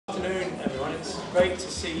it's great to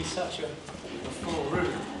see such a full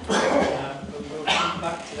room. We'll come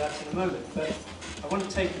back to that in a moment. But I want to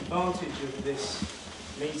take advantage of this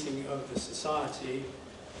meeting of the Society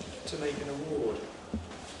to make an award.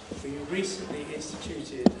 We recently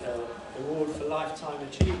instituted an award for lifetime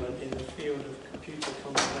achievement in the field of computer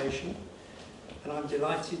conservation, and I'm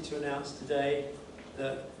delighted to announce today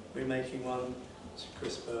that we're making one to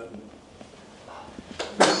Chris Burton.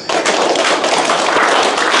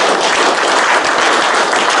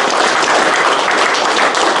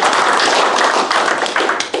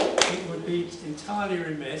 It would be entirely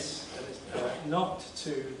remiss not to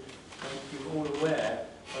make you all aware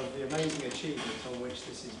of the amazing achievement on which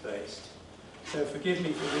this is based. So forgive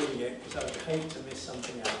me for reading it, because I would hate to miss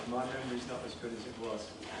something out. My memory's not as good as it was.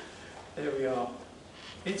 There we are.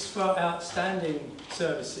 It's for outstanding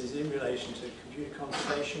services in relation to computer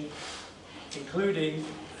conservation, including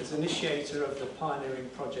as initiator of the pioneering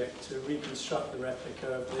project to reconstruct the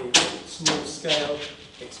replica of the small-scale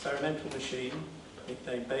experimental machine,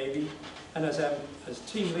 nicknamed Baby, and as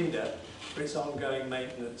team leader for its ongoing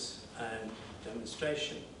maintenance and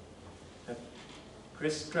demonstration.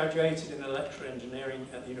 Chris graduated in electrical engineering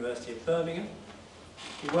at the University of Birmingham.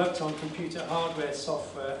 He worked on computer hardware,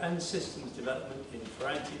 software and systems development in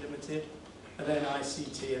Ferranti Limited, and then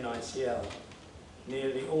ICT and ICL,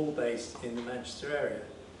 nearly all based in the Manchester area,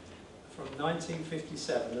 from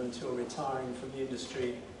 1957 until retiring from the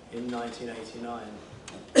industry in 1989.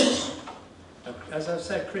 As I've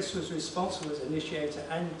said, Chris was responsible as initiator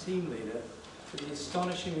and team leader for the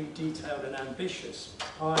astonishingly detailed and ambitious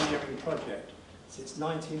pioneering project since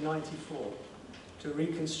 1994 to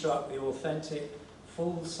reconstruct the authentic,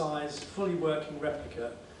 full-size, fully working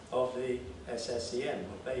replica of the SSEM,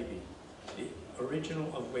 or Baby, the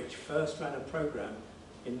original of which first ran a program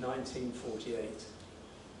in 1948.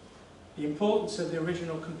 The importance of the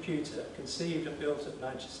original computer, conceived and built at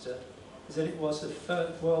Manchester, is that it was the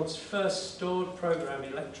world's first stored program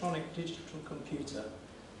electronic digital computer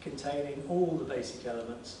containing all the basic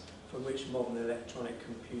elements from which modern electronic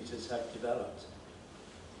computers have developed.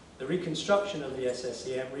 The reconstruction of the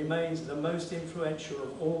SSEM remains the most influential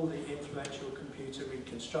of all the influential computer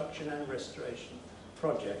reconstruction and restoration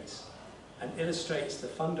projects, and illustrates the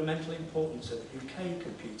fundamental importance of UK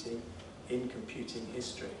computing in computing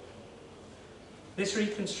history. This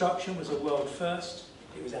reconstruction was a world first.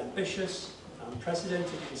 It was ambitious,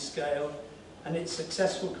 unprecedented in scale, and its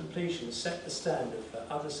successful completion set the standard for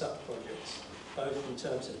other sub-projects, both in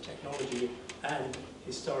terms of technology and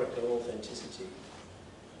historical authenticity.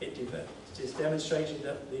 It is demonstrated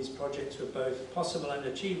that these projects were both possible and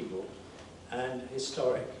achievable and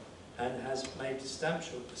historic, and has made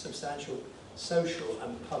substantial social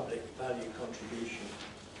and public value contribution.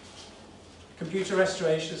 Computer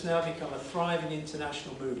restoration has now become a thriving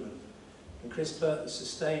international movement, and Chris Burton's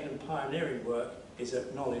sustained and pioneering work is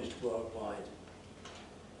acknowledged worldwide.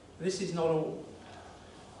 This is not all.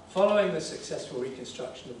 Following the successful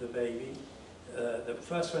reconstruction of the Baby, that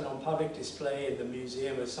first went on public display in the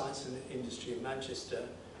Museum of Science and Industry in Manchester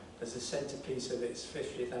as the centrepiece of its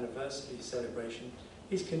 50th anniversary celebration,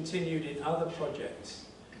 he's continued in other projects.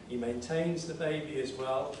 He maintains the Baby as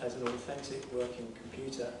well as an authentic working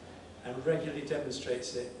computer and regularly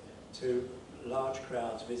demonstrates it to large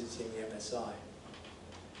crowds visiting the MSI.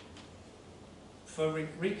 For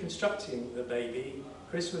reconstructing the Baby,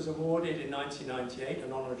 Chris was awarded in 1998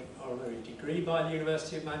 an honorary degree by the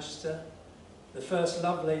University of Manchester, the first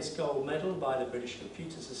Lovelace Gold Medal by the British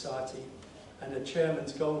Computer Society, and a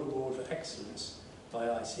Chairman's Gold Award for Excellence by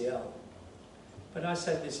ICL. But I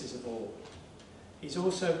said this isn't all. He's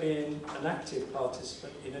also been an active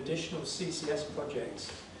participant in additional CCS projects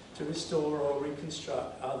to restore or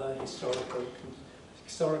reconstruct other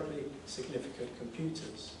historically significant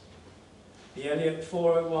computers. The Elliott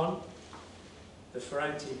 401, the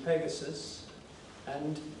Ferranti Pegasus,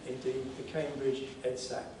 and indeed the Cambridge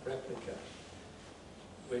EDSAC replica,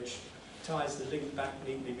 which ties the link back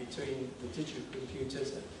neatly between the digital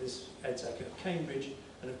computers at this EDSAC at Cambridge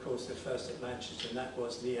and of course the first at Manchester, and that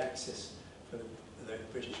was the axis for the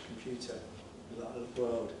British computer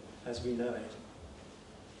world as we know it.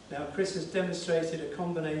 Now Chris has demonstrated a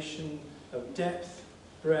combination of depth,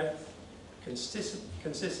 breadth,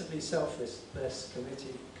 consistently selfless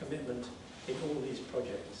commitment in all these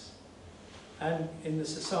projects. And in the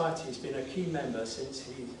Society, he's been a key member since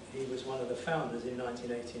he was one of the founders in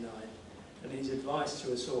 1989, and his advice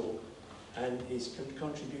to us all and his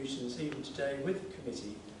contributions even today with the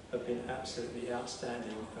committee have been absolutely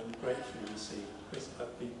outstanding and gratefully received. Chris,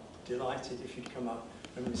 I'd be delighted if you'd come up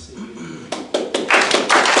and receive it.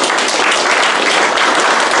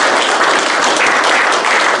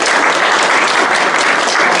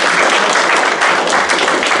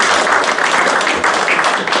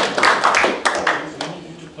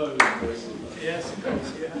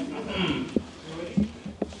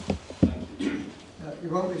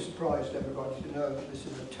 surprised everybody to know that this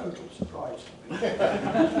is a total surprise to me.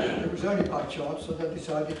 It was only by chance that I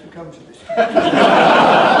decided to come to this. So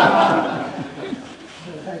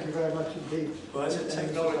thank you very much indeed. Well, as a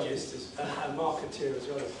technologist and marketeer as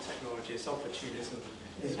well as a technologist, opportunism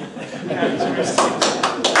is characteristics.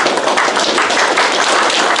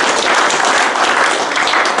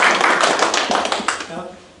 Now,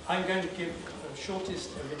 I'm going to give the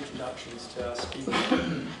shortest of introductions to our speaker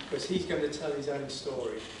because he's going to tell his own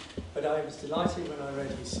story. But I was delighted when I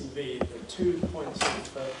read his CV. There were 2 points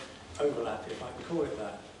of overlap, if I can call it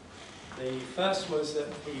that. The first was that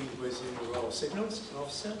he was in the Royal Signals as an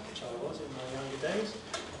officer, which I was in my younger days.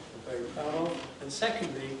 I'm very proud of. And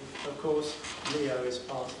secondly, of course, Leo is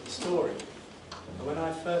part of the story. And when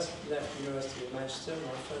I first left the University of Manchester,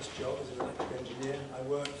 my first job as an electrical engineer, I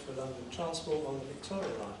worked for London Transport on the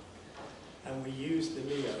Victoria Line. And we used the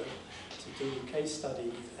Leo to do case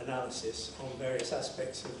study analysis on various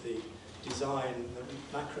aspects of the design, the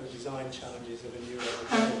macro design challenges of a new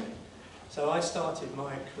railway. So I started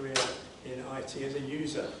my career in IT as a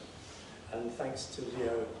user, and thanks to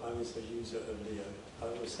Leo, I was a user of Leo. I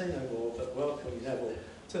will say no more, but welcome Neville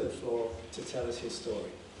to the floor to tell us his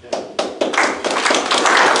story.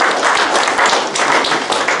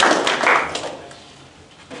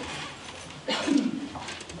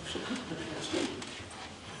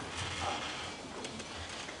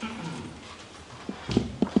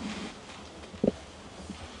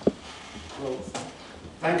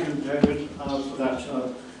 Thank you, David, for that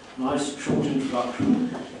nice short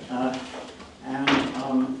introduction, and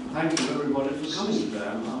thank you everybody for coming today.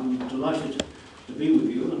 I'm delighted to be with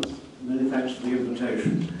you, and many thanks for the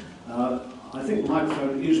invitation. I think the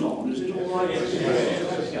microphone is on. Is it all right?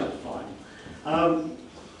 Yes. Yeah, fine.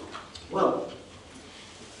 Well,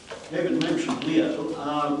 David mentioned Leo,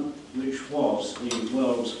 which was the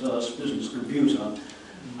world's first business computer,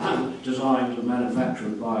 designed and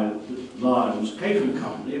manufactured by Lyons Catering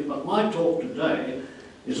Company, but my talk today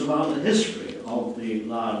is about the history of the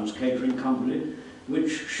Lyons Catering Company,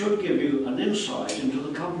 which should give you an insight into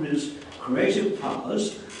the company's creative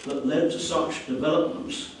powers that led to such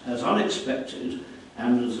developments as unexpected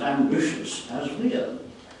and as ambitious as Leo.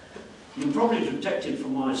 You probably detected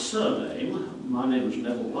from my surname, my name is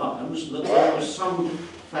Neville Lyons, that there was some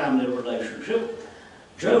family relationship.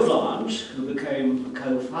 Joe Lyons, who became the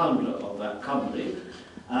co-founder of that company,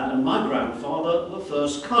 and my grandfather were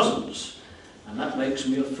first cousins, and that makes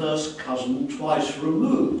me a first cousin twice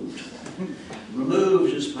removed.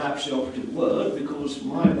 Removed is perhaps the operative word, because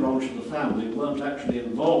my branch of the family weren't actually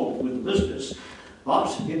involved with the business,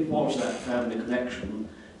 but it was that family connection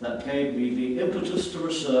that gave me the impetus to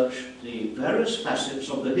research the various facets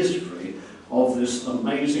of the history of this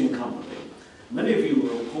amazing company. Many of you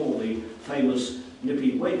will recall the famous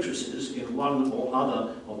nippy waitresses in one or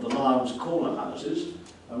other of the Lyons corner houses,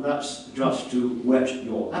 and that's just to whet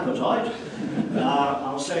your appetite.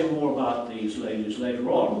 I'll say more about these ladies later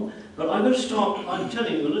on, but I'm going to start by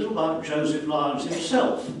telling you a little about Joseph Lyons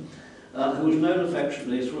himself, who was known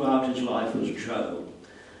affectionately throughout his life as Joe.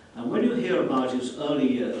 And when you hear about his early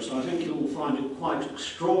years, I think you'll find it quite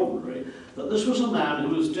extraordinary that this was a man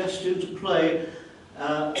who was destined to play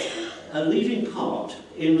a leading part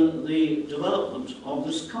in the development of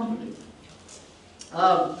this company.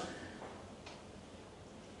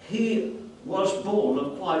 He was born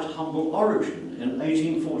of quite humble origin in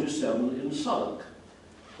 1847 in Southwark,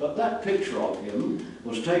 but that picture of him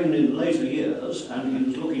was taken in later years, and he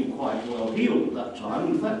was looking quite well heeled at that time.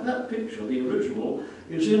 In fact, that picture, the original,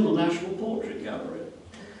 is in the National Portrait Gallery.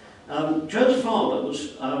 Joe's father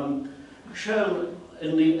was shown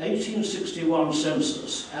in the 1861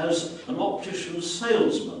 census as an optician's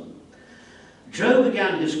salesman. Joe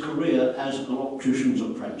began his career as an optician's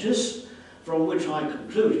apprentice, from which I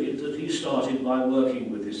concluded that he started by working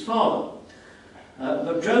with his father.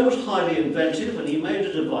 But Joe was highly inventive, and he made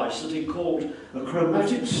a device that he called a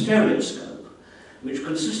chromatic stereoscope, which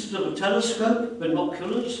consisted of a telescope,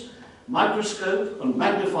 binoculars, microscope and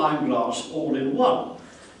magnifying glass all in one.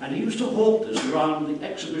 And he used to hawk this around the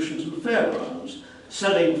exhibitions and fairgrounds,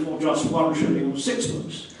 selling for just 1 shilling and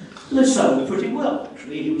sixpence. And they sold pretty well,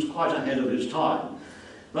 actually. He was quite ahead of his time.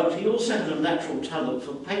 But he also had a natural talent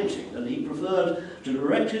for painting, and he preferred to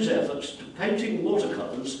direct his efforts to painting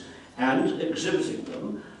watercolours and exhibiting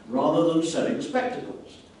them, rather than selling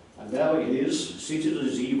spectacles. And there he is, seated at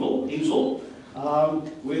his easel,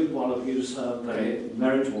 with one of his very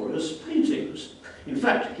meritorious paintings. In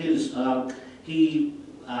fact, he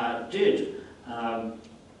did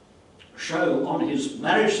show on his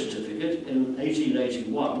marriage certificate in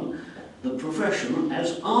 1881 the profession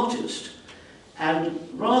as artist. And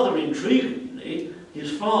rather intriguingly,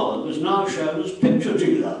 his father was now shown as picture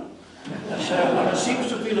dealer. So there seems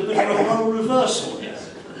to have been a bit of a moral reversal here.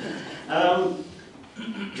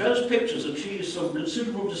 Joe's pictures achieved some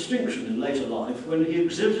considerable distinction in later life when he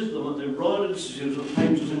exhibited them at the Royal Institute of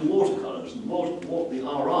Painters in Watercolours, the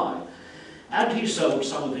RI, and he sold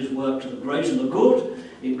some of his work to the great and the good,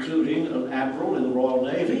 including an admiral in the Royal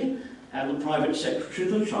Navy and the private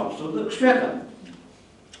secretary of the Chancellor of the Exchequer.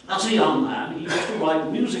 As a young man, he used to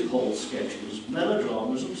write music hall sketches,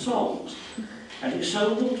 melodramas and songs, and he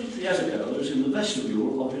sold them to theatre-goers in the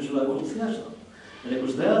vestibule of his local theatre. And it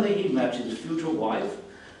was there that he met his future wife,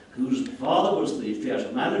 whose father was the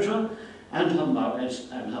theatre manager, and her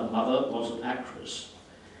mother was an actress.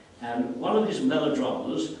 And one of his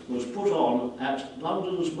melodramas was put on at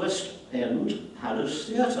London's West End Palace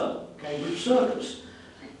Theatre, Cambridge Circus,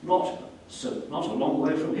 not a long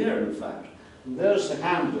way from here, in fact. And there's the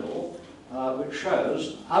handbill, which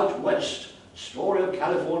shows Out West, Story of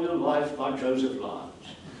California Life by Joseph Lyons.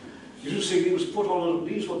 You see, these were put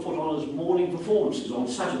on as morning performances on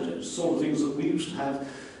Saturdays, sort of things that we used to have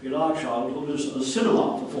in our childhood as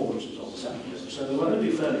cinema performances on Saturdays. So they were only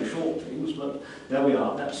fairly short things, but there we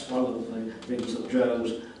are. That's one of the things that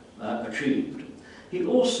Joe's achieved. He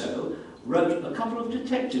also wrote a couple of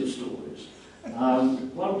detective stories,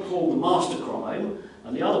 one called The Master Crime,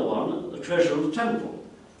 and the other one, The Treasure of the Temple.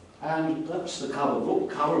 And that's the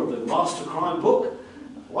cover of the Master Crime book,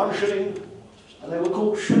 1 shilling, and they were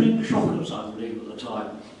called shilling shockers, I believe, at the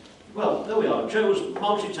time. Well, there we are. Joe was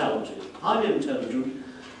multi-talented, highly intelligent,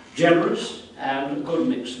 generous, and a good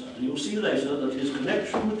mixer. And you'll see later that his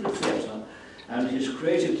connection with the theatre and his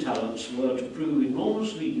creative talents were to prove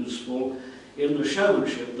enormously useful in the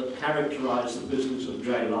showmanship that characterised the business of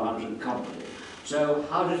J. Lyons and Company. So,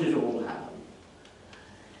 how did it all happen?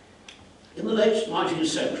 In the late 19th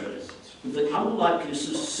century, with the unlikely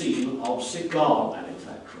secession of cigar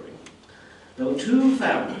manufacturing, there were two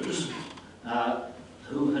families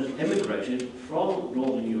who had emigrated from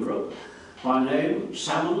Northern Europe by name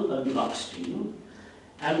Salmon and Gluckstein,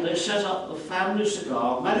 and they set up a family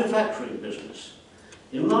cigar manufacturing business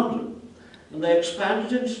in London. And they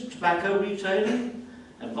expanded into tobacco retailing,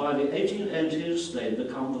 and by the 1880s they had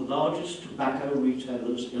become the largest tobacco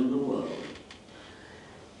retailers in the world.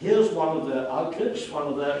 Here's one of their outlets, one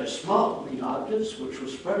of their smart-looking outlets, which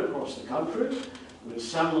was spread across the country, with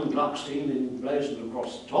Salmon and Gluckstein emblazoned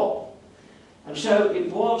across the top. And so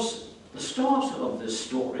it was the start of this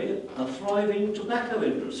story, a thriving tobacco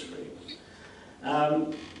industry.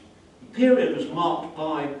 The period was marked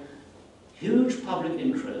by huge public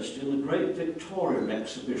interest in the great Victorian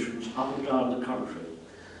exhibitions up and down the country.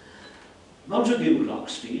 Montague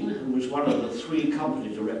Gluckstein, who was one of the 3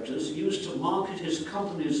 company directors, used to market his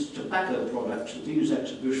company's tobacco products at these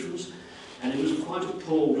exhibitions, and he was quite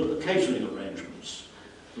appalled at the catering arrangements.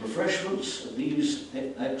 The refreshments at these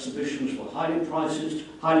exhibitions were highly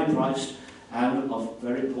priced and of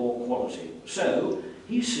very poor quality. So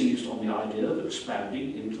he seized on the idea of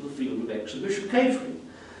expanding into the field of exhibition catering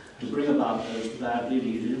to bring about those badly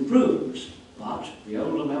needed improvements. But the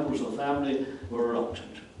older members of the family were reluctant.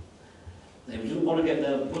 They didn't want to get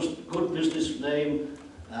their good business name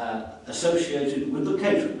associated with the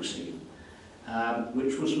catering scene,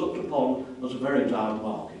 which was looked upon as a very down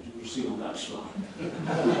market. You will see on that slide.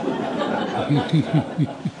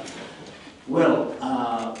 Well,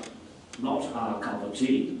 not our cup of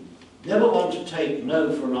tea. Never one to take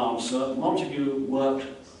no for an answer, Montague worked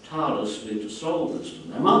tirelessly to solve this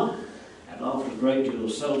dilemma, and after a great deal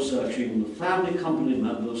of soul-searching, the family company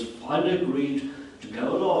members finally agreed to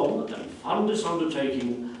go along and fund this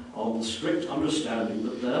undertaking on the strict understanding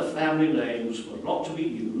that their family names were not to be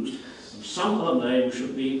used, and some other name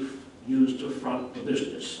should be used to front the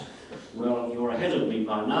business. Well, you're ahead of me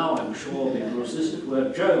by now, I'm sure, because this is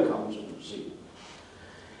where Joe comes into the scene.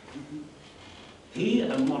 He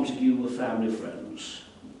and Montague were family friends.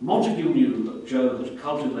 Montague knew that Joe had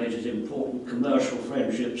cultivated important commercial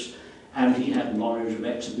friendships, and he had knowledge of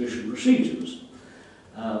exhibition procedures.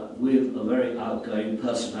 With a very outgoing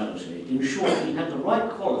personality. In short, he had the right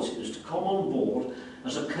qualities to come on board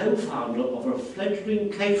as a co-founder of a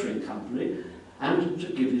fledgling catering company and to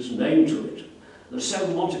give his name to it. So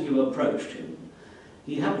Montague approached him.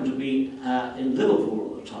 He happened to be in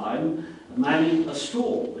Liverpool at the time, manning a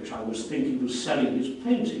stall, which I was thinking was selling his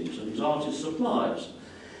paintings and his artist supplies.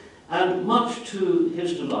 And much to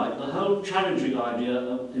his delight, the whole challenging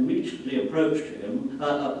idea immediately appealed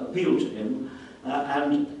to him,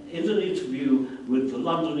 and in an interview with the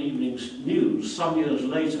London Evening News some years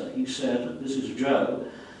later, he said, this is Joe,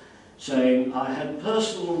 saying, I had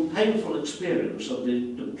personal and painful experience of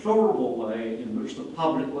the deplorable way in which the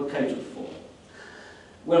public were catered for.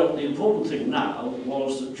 Well, the important thing now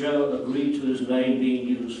was that Joe agreed to his name being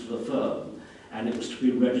used for the firm, and it was to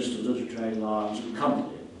be registered as J. Lyons and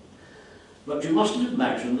Company. But you mustn't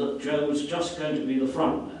imagine that Joe was just going to be the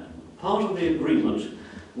front man. Part of the agreement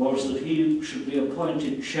was that he should be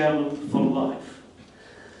appointed chairman for life.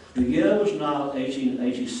 The year was now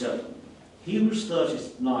 1887. He was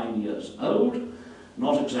 39 years old,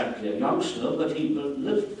 not exactly a youngster, but he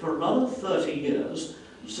lived for another 30 years,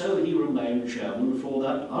 so he remained chairman for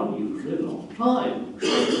that unusually long time.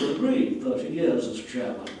 Joe agreed, 30 years as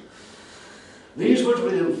chairman. These were to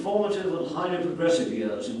be informative and highly progressive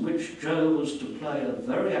years in which Joe was to play a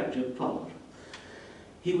very active part.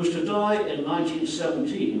 He was to die in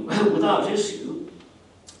 1917 without issue,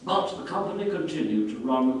 but the company continued to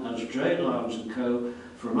run as J. Lyons & Co.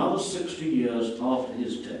 for another 60 years after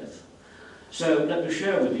his death. So let me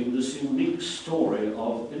share with you this unique story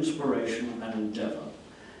of inspiration and endeavour.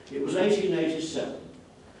 It was 1887,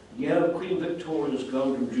 year of Queen Victoria's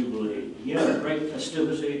Golden Jubilee, year of great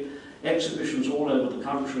festivity, exhibitions all over the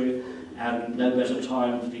country, and no better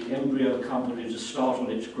time for the embryo company to start on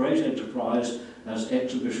its great enterprise as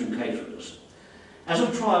exhibition caterers. As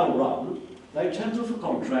a trial run, they tendered for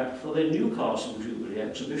contract for their Newcastle Jubilee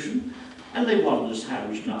exhibition, and they won this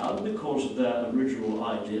hands down because of their original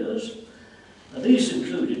ideas. These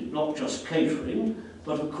included not just catering,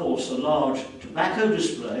 but of course a large tobacco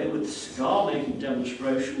display with cigar-making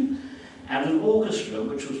demonstration, and an orchestra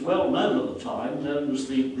which was well known at the time, known as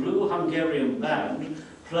the Blue Hungarian Band,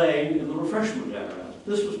 playing in the refreshment area.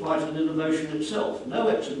 This was quite an innovation itself. No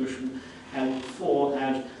exhibition had before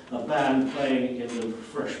had a band playing in the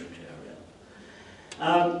refreshment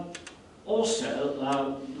area.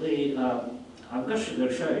 I'm just going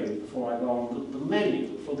to show you, before I go on, the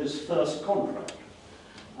menu for this first contract.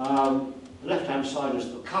 The left-hand side is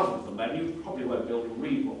the cover of the menu. You probably won't be able to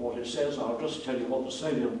read what it says. I'll just tell you what the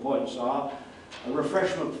salient points are. A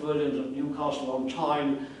refreshment pavilion at Newcastle on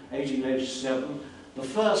time, 1887. The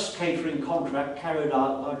first catering contract carried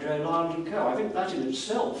out by J. Lyons & Co. I think that in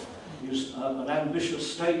itself is an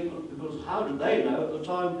ambitious statement, because how did they know at the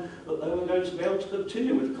time that they were going to be able to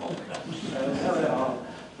continue with contracts? So there they are,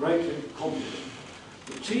 greatly confident.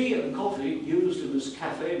 The tea and coffee used in this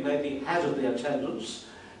cafe may be had of the attendants.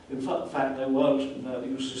 In fact, they weren't,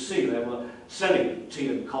 you used to see, they were selling tea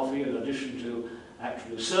and coffee in addition to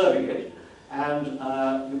actually serving it. And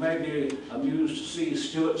you may be amused to see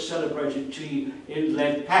Stuart celebrated tea in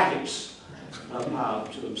lead packets,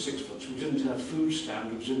 £1, 2 and 6. We didn't have food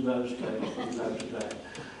standards in those days, we know today.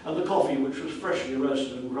 And the coffee, which was freshly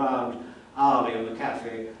roasted and ground hourly in the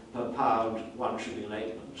cafe, per pound, 1 shilling and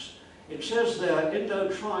 8 pence. It says there,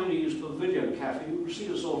 Indo-Chinese Pavilion Cafe. You can see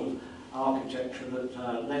the sort of architecture that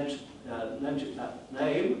lent it that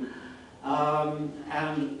name.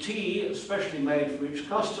 And tea, especially made for each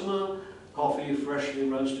customer, coffee freshly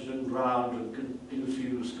roasted and ground and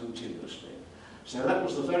infused continuously. So that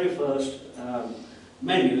was the very first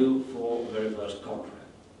menu for the very first contract.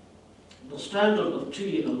 The standard of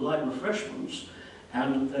tea and light refreshments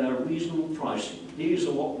and their reasonable pricing, these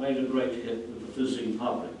are what made a great hit with the visiting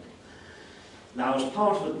public. Now, as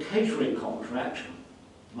part of the catering contract,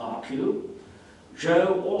 mark you,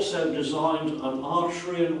 Joe also designed an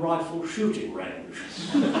archery and rifle shooting range.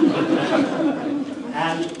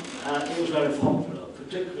 And it was very popular,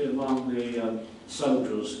 particularly among the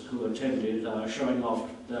soldiers who attended, showing off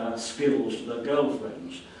their skills to their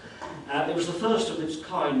girlfriends. It was the first of its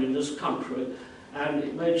kind in this country, and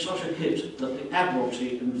it made such a hit that the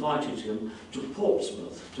Admiralty invited him to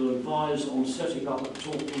Portsmouth to advise on setting up a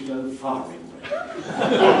torpedo firing range.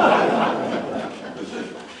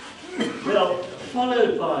 Well,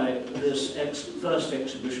 followed by this first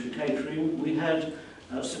exhibition catering, we had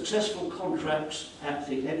successful contracts at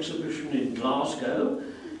the exhibition in Glasgow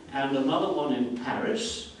and another one in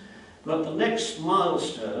Paris. But the next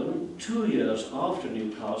milestone, 2 years after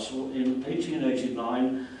Newcastle, in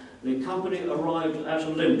 1889, the company arrived at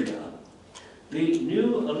Olympia. The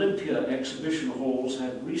new Olympia exhibition halls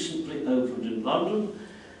had recently opened in London,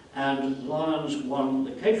 and Lyons won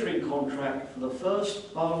the catering contract for the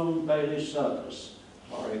first Barnum Bailey Circus.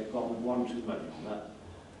 Sorry, I've gone 1 too many on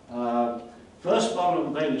that. First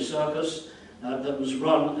Barnum Bailey Circus that was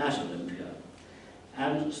run at Olympia.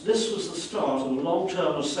 And this was the start of a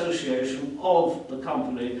long-term association of the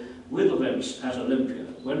company with events at Olympia.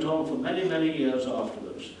 It went on for many, many years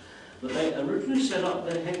afterwards. But they originally set up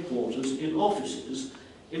their headquarters in offices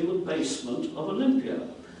in the basement of Olympia.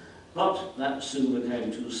 But that soon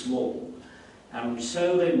became too small. And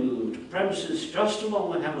so they moved to premises just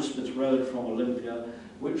along the Hammersmith Road from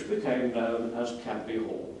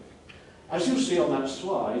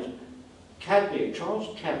Cadby,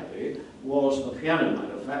 Charles Cadby, was a piano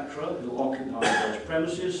manufacturer who occupied those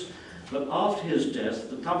premises, but after his death,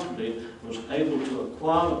 the company was able to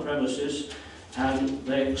acquire the premises and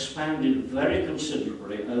they expanded very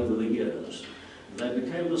considerably over the years. They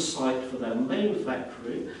became the site for their main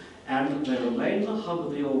factory and they remained the hub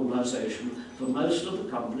of the organisation for most of the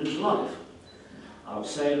company's life. I'll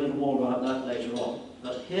say a little more about that later on.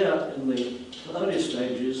 But here in the early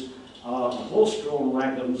stages are the horse-drawn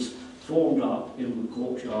wagons formed up in the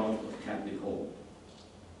courtyard of Cadby Hall.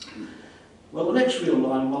 Well, the next real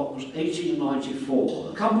landmark was 1894.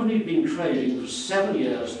 The company had been trading for 7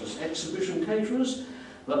 years as exhibition caterers,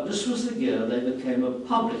 but this was the year they became a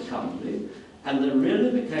public company, and they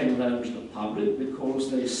really became known to the public because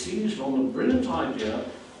they seized on the brilliant idea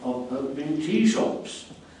of opening tea shops.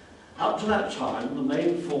 Up to that time, the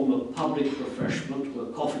main form of public refreshment were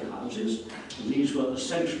coffee houses, and these were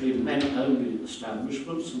essentially men-only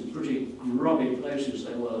establishments, and pretty grubby places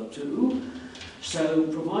they were too. So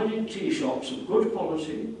providing tea shops of good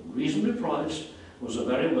quality, reasonably priced, was a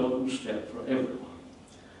very welcome step for everyone.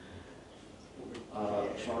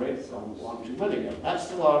 Sorry, one too many. That's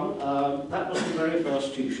the one. That was the very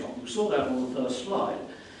first tea shop. We saw that on the first slide.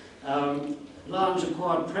 Lyons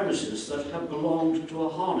acquired premises that had belonged to a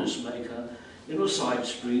harness maker in a side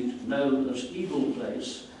street known as Eagle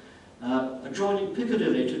Place, adjoining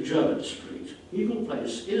Piccadilly to Jermyn Street. Eagle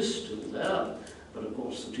Place is still there, but of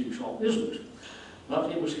course the tea shop isn't.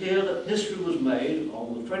 But it was here that history was made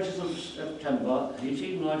on the 20th of September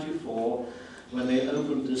 1894 when they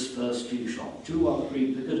opened this first tea shop,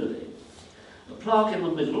 213 Piccadilly. The plaque in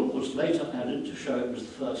the middle was later added to show it was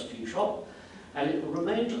the first tea shop, and it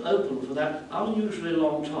remained open for that unusually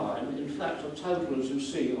long time, in fact a total, as you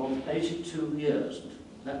see, of 82 years.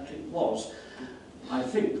 That it was, I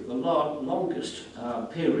think, the longest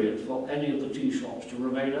period for any of the tea shops to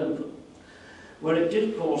remain open. Well, it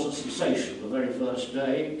did cause a sensation the very first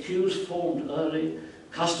day. Queues formed early,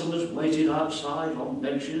 customers waited outside on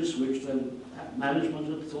benches which the management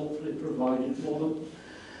had thoughtfully provided for them.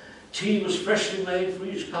 Tea was freshly made for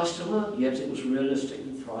each customer, yet it was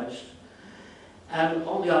realistically priced. And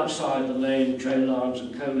on the outside, the name J. Lyons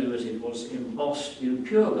 & Co. Limited was embossed in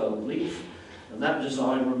pure gold leaf, and that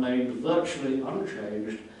design remained virtually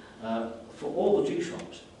unchanged for all the tea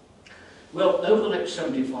shops. Well, over the next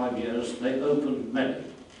 75 years, they opened many.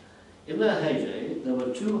 In their heyday, there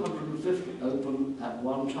were 250 open at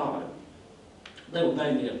one time. They were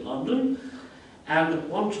mainly in London, and at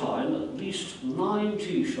one time, at least 9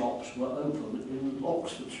 tea shops were open in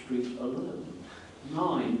Oxford Street alone.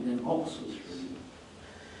 9 in Oxford Street.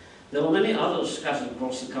 There were many others scattered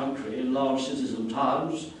across the country in large cities and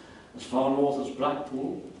towns, as far north as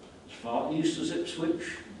Blackpool, as far east as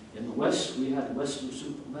Ipswich. In the west, we had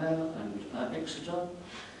Weston-super-Mare and Exeter.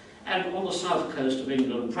 And on the south coast of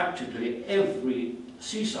England, practically every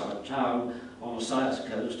seaside town on the south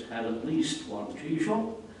coast had at least one tea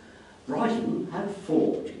shop. Brighton had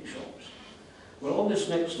 4 tea shops. Well, on this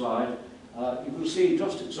next slide, you can see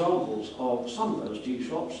just examples of some of those tea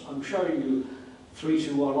shops. I'm showing you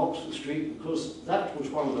 321 Oxford Street because that was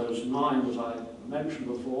one of those 9 that I mentioned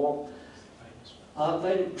before.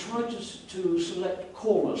 They tried to select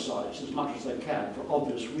corner sites as much as they can for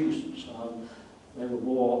obvious reasons. They were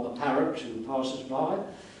more apparent to passers-by,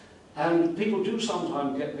 and people do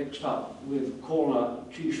sometimes get mixed up with corner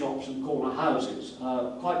tea shops and corner houses.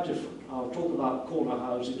 Quite different. I'll talk about corner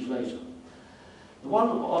houses later. The one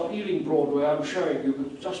on Ealing Broadway I'm showing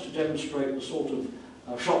you just to demonstrate the sort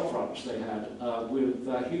of shop fronts they had with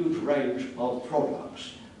a huge range of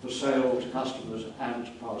products for sale to customers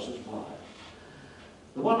and passers-by.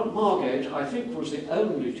 The one at Margate, I think, was the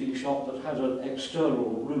only tea shop that had an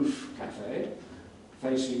external roof cafe,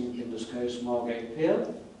 facing, in this case, Margate Pier.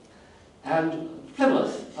 And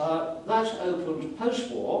Plymouth, that opened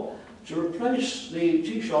post-war to replace the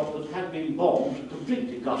tea shop that had been bombed,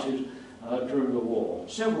 completely gutted during the war.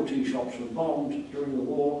 Several tea shops were bombed during the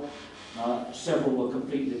war, several were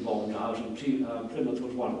completely bombed out, and Plymouth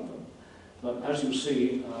was one of them. But as you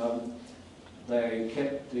see, they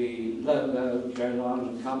kept the logo, J.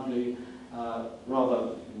 Lyons & Company,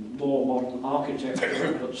 rather more modern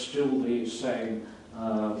architecture, but still the same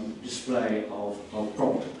display of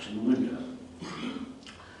products in the window.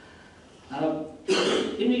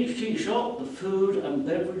 In each tea shop, the food and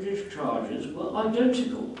beverages charges were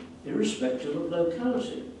identical, irrespective of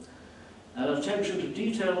locality. And attention to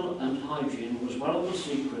detail and hygiene was one of the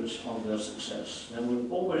secrets of their success. There would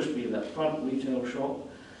always be that front retail shop,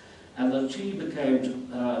 and the tea became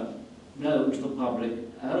known to the public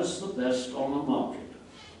as the best on the market.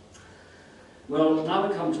 Well, now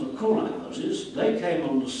we come to the corner house. houses, they came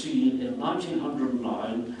on the scene in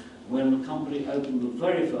 1909 when the company opened the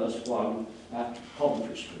very first one at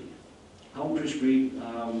Coventry Street. Coventry Street,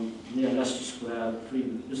 near Leicester Square,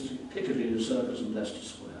 between Piccadilly Circus and Leicester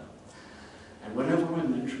Square. And whenever I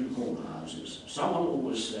mention corner houses, someone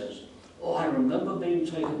always says, "Oh, I remember being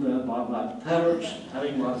taken there by my parents,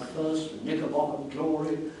 having my first knickerbocker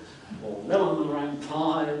glory, or lemon meringue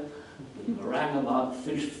pie, with meringue about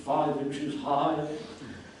 5 inches high."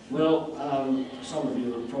 Well, some of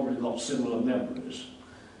you have probably got similar memories.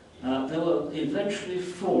 There were eventually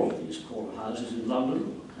 4 of these corner houses in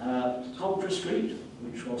London. Coventry Street,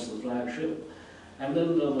 which was the flagship, and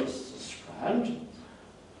then there was the Strand,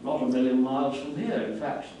 not a million miles from here. In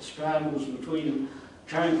fact, the Strand was between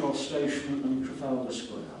Charing Cross Station and Trafalgar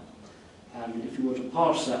Square. And if you were to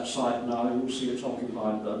pass that site now, you'll see it's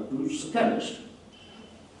occupied by Boots the chemist.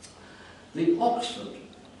 The Oxford,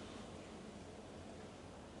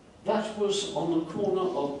 that was on the corner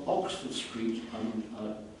of Oxford Street and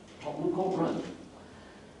Tottenham Court Road.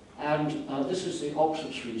 And this is the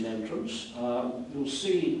Oxford Street entrance. You'll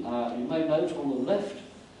see, you may note on the left,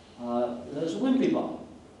 there's a Wimpy bar.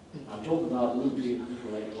 I'll talk about Wimpy a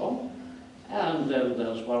little later on. And then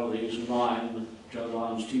there's one of these 9 Joe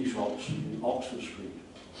Lyons tea shops in Oxford Street.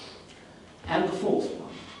 And the 4th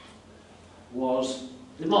one was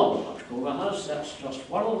the Marble Arch Corner House. That's just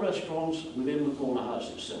one of the restaurants within the corner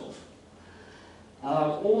house itself.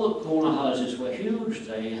 All the corner houses were huge.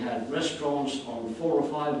 They had restaurants on 4 or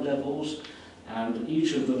 5 levels, and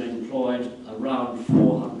each of them employed around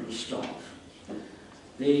 400 staff.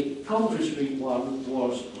 The Coventry Street one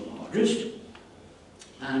was the largest,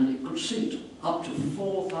 and it could seat up to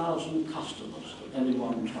 4,000 customers at any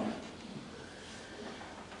one time.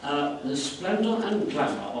 The splendour and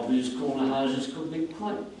glamour of these corner houses could be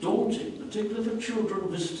quite daunting, particularly for children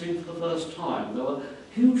visiting for the first time. There were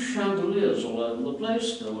huge chandeliers all over the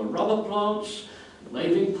place, there were rubber plants,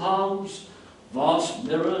 waving palms, vast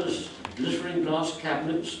mirrors, glittering glass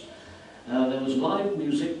cabinets. There was live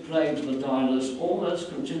music playing to the diners almost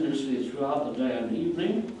continuously throughout the day and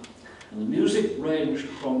evening. And the music ranged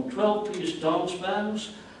from 12-piece dance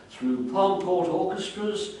bands through palm court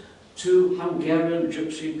orchestras to Hungarian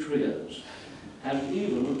gypsy trios. And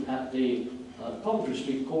even at the Coventry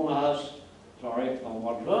Street corner house, sorry, on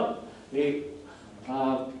one floor, the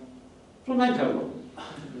flamenco room,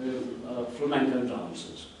 with flamenco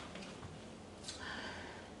dancers.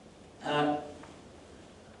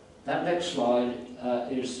 That next slide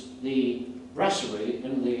is the brasserie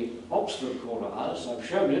in the Oxford corner house. I've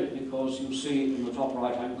shown it because you see in the top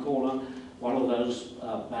right-hand corner one of those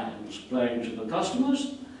bands playing to the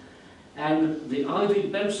customers. And the Ivy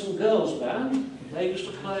Benson Girls Band, they used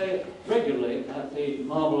to play regularly at the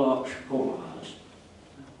Marble Arch corner house.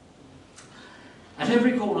 At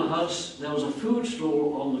every corner house there was a food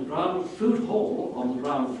stall on the ground, food hall on the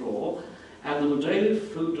ground floor, and there were daily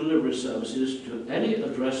food delivery services to any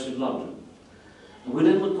address in London. And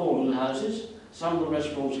within the corner houses, some of the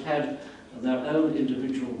restaurants had their own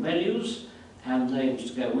individual menus and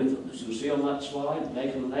names to go with them. As you see on that slide,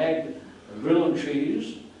 bacon and egg, grill and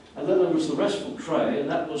cheese. And then there was the restful tray,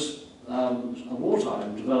 and that was a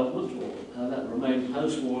wartime development, or that remained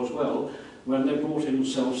post-war as well, when they brought in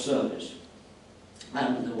self-service.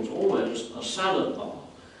 And there was always a salad bar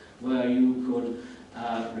where you could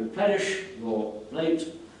replenish your plate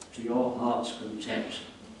to your heart's content.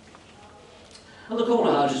 And the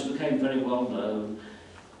corner houses became very well known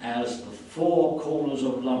as the 4 corners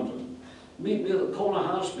of London. Meet me at the corner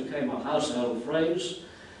house became a household phrase,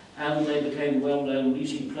 and they became well-known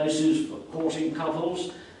meeting places for courting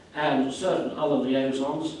couples and certain other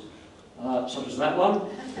liaisons, such as that one.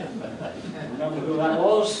 Remember who that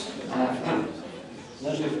was?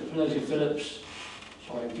 Leslie Phillips.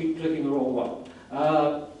 Sorry, I keep clicking the wrong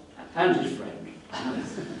one. And his friend.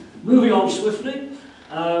 Moving on swiftly,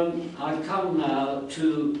 I come now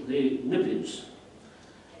to the Nippies.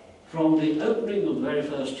 From the opening of the very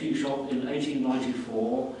first tea shop in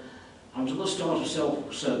 1894 until the start of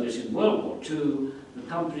self-service in World War II, the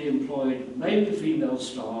company employed mainly female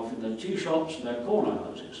staff in their tea shops and their corner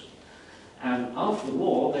houses. And after the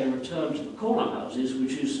war, they returned to the corner houses,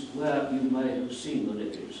 which is where you may have seen the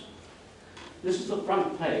Nippies. This is the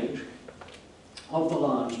front page of the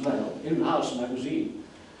Lyons Mail, in-house magazine.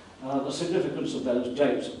 The significance of those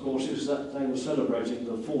dates, of course, is that they were celebrating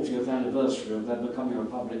the 40th anniversary of them becoming a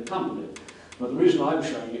public company. But the reason I'm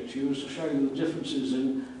showing it to you is to show you the differences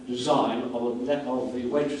in design of the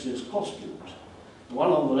waitresses' costumes. The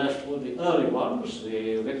one on the left were the early ones,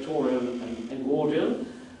 the Victorian and Edwardian,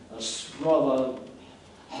 a rather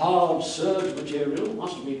hard serge material,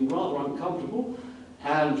 must have been rather uncomfortable,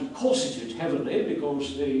 and corseted heavily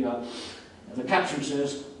because the caption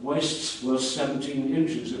says, "Waists were 17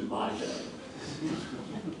 inches in my day."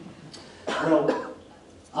 Well,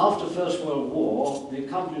 after First World War, the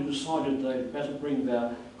company decided they'd better bring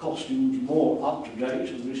their costumes more up to date,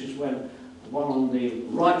 and this is when the one on the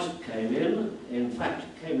right came in. In fact,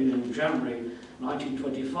 it came in January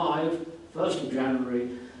 1925. 1st of January,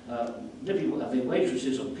 the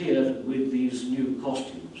waitresses appeared with these new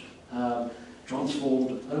costumes,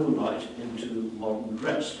 transformed overnight into modern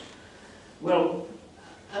dress. Well,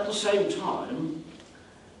 at the same time,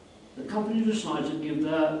 the company decided to give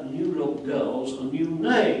their new look girls a new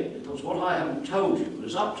name, because what I haven't told you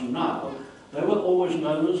is up to now, they were always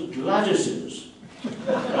known as Gladyses.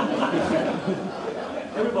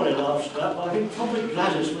 Everybody laughs at that, but I think probably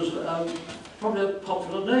Gladys was probably a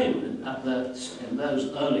popular name in those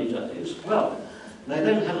early days. Well, they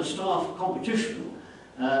then had a staff competition,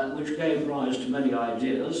 which gave rise to many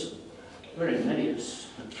ideas, very many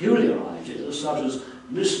peculiar ideas, such as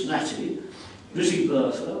Miss Natty, Busy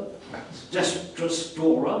Bertha, Destress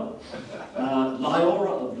Dora,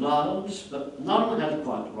 Lyora of Lyons, but none had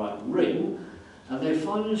quite the right ring, and they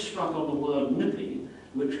finally struck on the word nippy,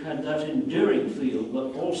 which had that endearing feel,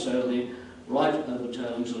 but also the right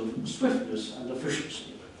overtones of swiftness and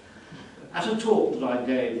efficiency. At a talk that I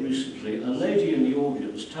gave recently, a lady in the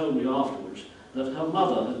audience told me afterwards that her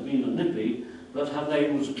mother had been a nippy, but her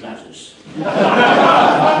name was Gladys.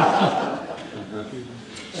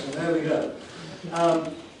 So there we go.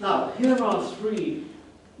 Now, here are 3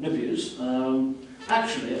 nippies.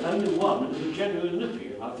 Actually, only one is a genuine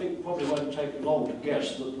nippy, and I think probably won't take long to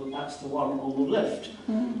guess that that's the one on the left.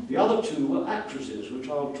 The other 2 were actresses, which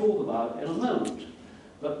I'll talk about in a moment.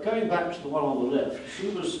 But going back to the one on the left, she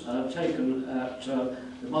was taken at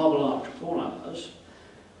the Marble Arch Cornerhouse,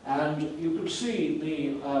 and you could see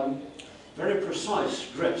the very precise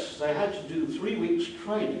dress. They had to do 3 weeks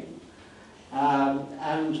training,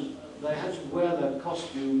 and they had to wear their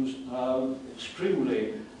costumes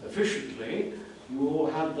extremely efficiently. You all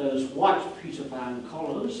had those white Peter Pan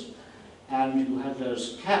collars, and you had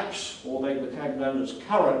those caps, or they became known as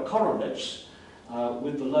coronets,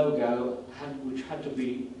 with the logo, which had to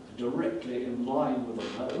be directly in line with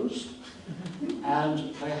the nose.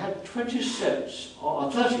 And they had 20 sets,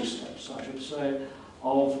 or 30 sets, I should say,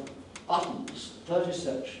 of buttons, 30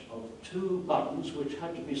 sets of 2 buttons, which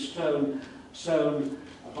had to be sewn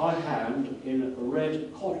by hand in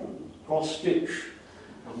red cotton, cross-stitch,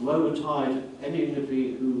 and woe betide any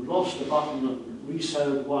nippy who lost a button and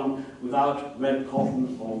re-sewed one without red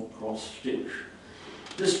cotton or cross-stitch.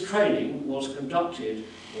 This training was conducted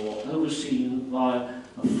or overseen by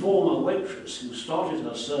a former waitress who started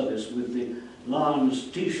her service with the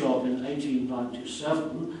Lyons tea shop in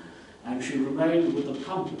 1897, and she remained with the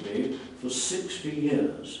company for 60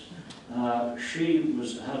 years. Her name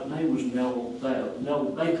was Nell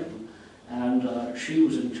Bacon, and she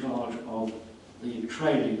was in charge of the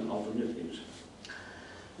training of the nippies.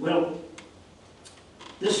 Well,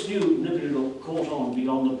 this new nippy look caught on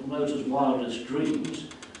beyond the promoter's wildest dreams.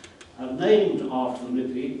 Named after the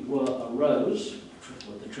nippy were a rose,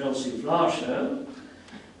 with the Chelsea Flower Show,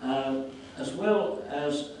 as well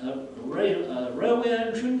as a railway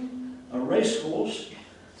engine, a racehorse,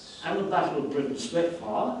 and the Battle of Britain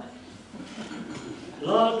Spitfire.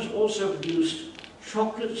 Lyons also produced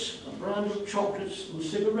chocolates, a brand of chocolates and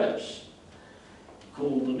cigarettes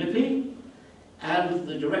called the Nippy, and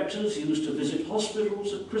the directors used to visit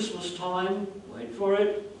hospitals at Christmas time, wait for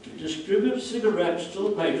it, to distribute cigarettes to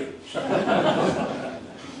the patients.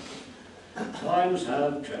 Times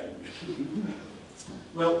have changed.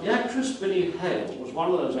 Well, the actress Billy Hale was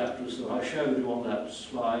one of those actresses that I showed you on that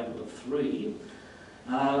slide of 3.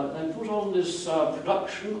 They put on this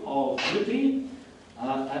production of Nippy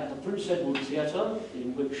at the Prince Edward Theatre,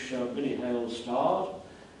 in which Billy Hale starred.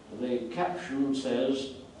 The caption says,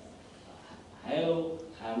 "Hale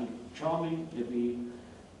and charming Nippy,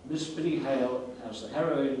 Miss Billy Hale as the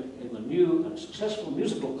heroine in the new and successful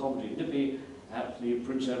musical comedy Nippy at the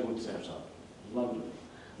Prince Edward Theatre, London."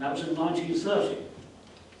 That was in 1930.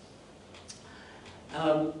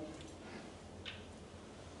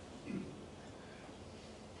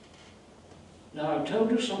 Now, I've told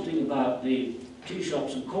you something about the tea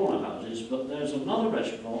shops and corner houses, but there's another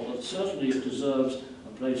restaurant that certainly deserves a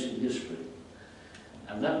place in history,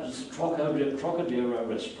 and that is the Trocadero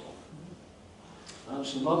restaurant.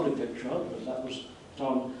 That's a lovely picture, but that was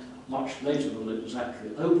done much later than it was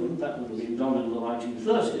actually opened. That would have been done in the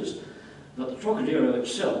 1930s, but the Trocadero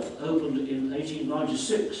itself opened in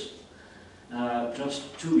 1896,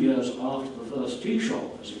 just 2 years after the first tea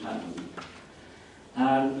shop, as it happened.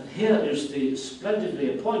 And here is the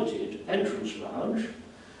splendidly appointed entrance lounge,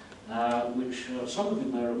 which some of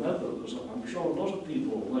you may remember, because I'm sure a lot of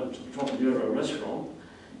people went to the Trocadero restaurant.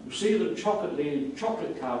 You see the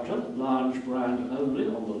chocolate counter, Lyons brand only,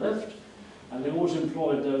 on the left, and they always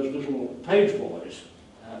employed those little page boys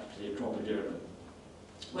at the Trocadero.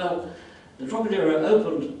 Well, the Trocadero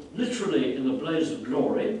opened literally in a blaze of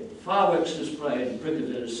glory, fireworks displayed in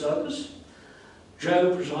Piccadilly Circus.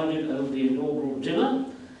 Joe presided over the inaugural dinner.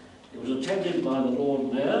 It was attended by the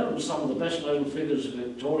Lord Mayor and some of the best-known figures of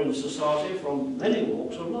Victorian society from many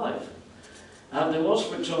walks of life. And there was,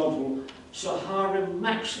 for example, Sir Hiram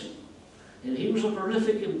Maxim. And he was a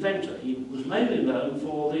prolific inventor. He was mainly known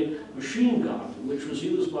for the machine gun, which was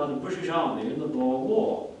used by the British Army in the Boer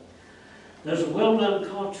War. There's a well-known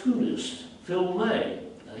cartoonist, Phil May.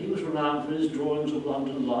 He was renowned for his drawings of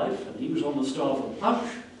London life, and he was on the staff of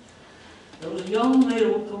Punch. There was a young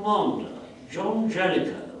naval commander, John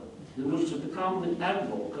Jellicoe, who was to become the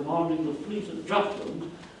admiral commanding the fleet at Jutland,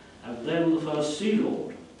 and then the first Sea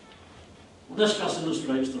Lord. This just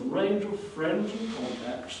illustrates the range of friends and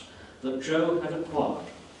contacts that Joe had acquired.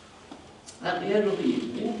 At the end of the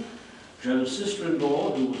evening, Joe's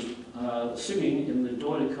sister-in-law, who was singing in the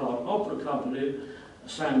D'Oyly Carte Opera Company,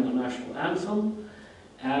 sang the national anthem,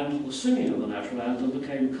 and the singing of the national anthem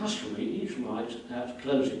became customary each night at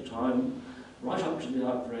closing time, right up to the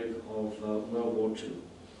outbreak of World War II.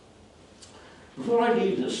 Before I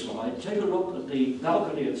leave this slide, take a look at the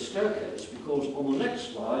balcony and staircase, because on the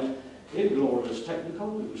next slide, Inglorious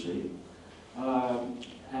Technical, you see,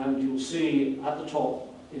 and you'll see at the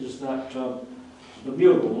top is that the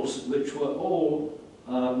murals, which were all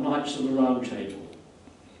Knights of the Round Table.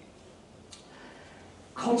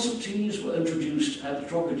 Concert teas were introduced at the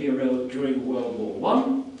Trocadero during World War I,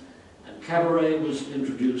 and cabaret was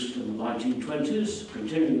introduced in the 1920s,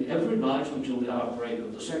 continuing every night until the outbreak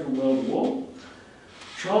of the Second World War.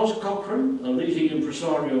 Charles Cochrane, a leading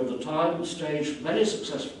impresario of the time, staged many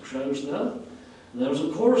successful shows there. There was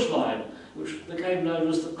a chorus line which became known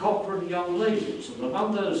as the Cochrane Young Ladies, and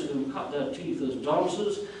among those who cut their teeth as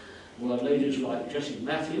dancers were ladies like Jessie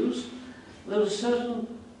Matthews. There was a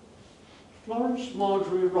certain Florence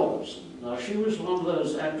Marjorie Robertson. Now, she was one of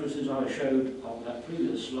those actresses I showed on that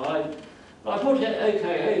previous slide, but I put her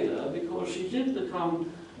AKA there because she did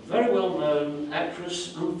become a very well-known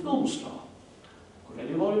actress and film star. Could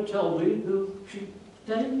anyone tell me who she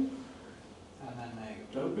became? Anna Nagel.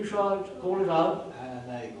 Don't be shy to call it out. Anna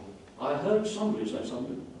Nagel. I heard somebody say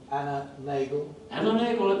something. Anna Nagel. Anna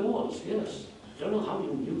Nagel it was, yes. I don't know how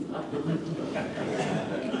you knew that.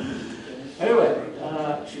 Anyway,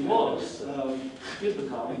 she was, did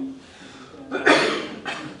become,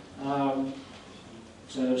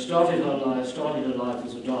 so started her life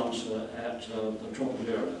as a dancer at the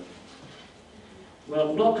Trocadero.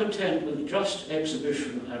 Well, not content with just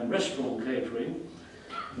exhibition and restaurant catering,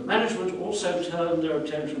 the management also turned their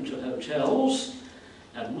attention to hotels,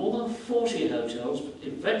 and more than 40 hotels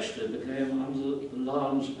eventually became under the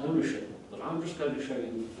Lyons ownership. But I'm just going to show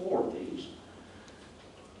you 4 of these.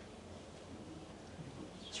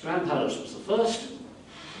 Strand Palace was the first,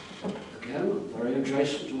 again, very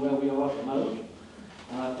adjacent to where we are at the moment.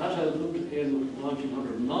 That opened in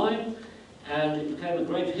 1909, and it became a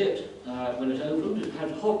great hit when it opened. It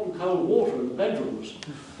had hot and cold water in the bedrooms,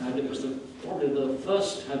 and it was probably the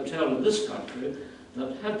first hotel in this country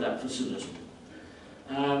that had that facility.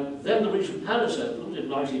 Then the Regent Palace opened in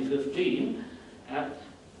 1915, and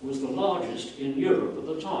was the largest in Europe at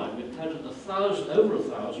the time. It had over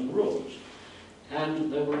 1,000 rooms,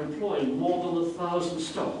 and they were employing more than 1,000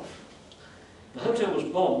 staff. The hotel was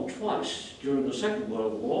bombed twice during the Second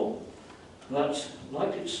World War, but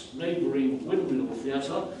like its neighbouring Windmill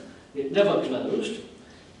Theatre, it never closed,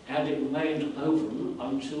 and it remained open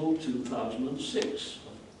until 2006,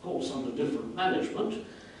 of course under different management.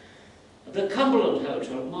 The Cumberland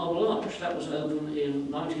Hotel at Marble Arch, that was opened in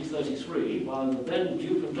 1933 by the then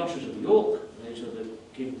Duke and Duchess of York, later the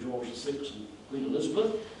King George VI and Queen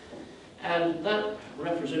Elizabeth, and that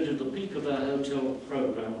represented the peak of their hotel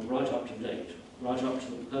programme right up to date, right up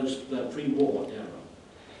to the pre-war era,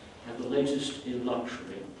 and the latest in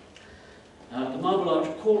luxury. The Marble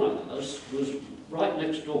Arch Corner House was right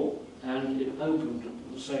next door, and it opened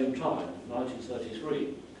at the same time,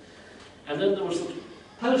 1933. And then there was the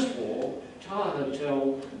post-war Tower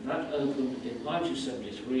Hotel that opened in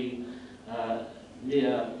 1973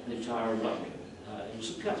 near the Tower of London, in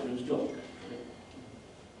St Catherine's Dock.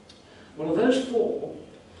 Well, of those 4,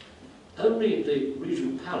 only the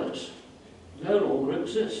Regent Palace no longer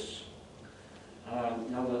exists.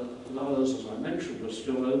 Now, the others, as I mentioned, are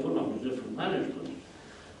still open under different management,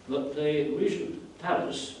 but the Regent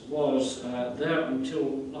Palace was there until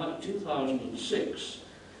like 2006.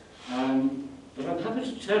 But I'm happy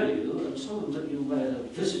to tell you, and some of that you may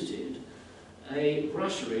have visited, a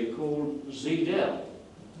brasserie called Zedel.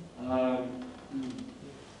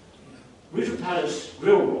 Regent Palace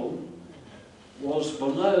Grill Room was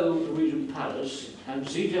below the Regent Palace, and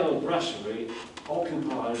Zedel Brasserie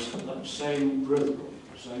occupies that same grill room.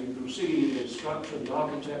 So you can see the structure, the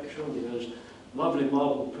architecture, those lovely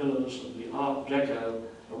marble pillars, and the Art Deco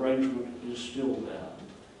arrangement is still there.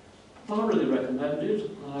 Thoroughly recommended.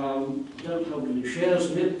 Don't hold any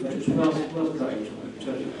shares in it, but it's worth going to, I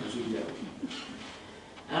tell you, Zedel.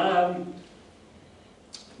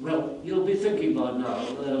 Well, you'll be thinking by now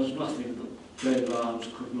there's nothing that Jane Lyons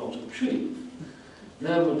could not achieve.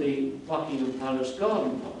 There were the Buckingham Palace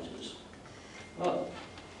garden parties.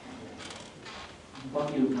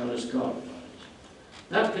 Buckingham Palace garden parties.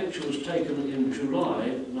 That picture was taken in July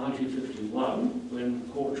 1951, when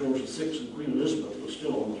Court George VI and Queen Elizabeth were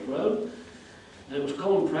still on the throne. And it was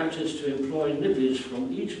common practice to employ nippies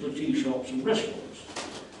from each of the tea shops and restaurants.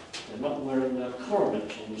 They're not wearing their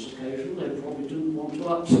coronets on this occasion, they probably didn't want to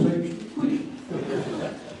upstage the Queen.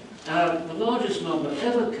 The largest number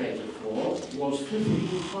ever catered for was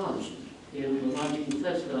 15,000 in the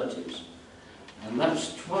 1930s, and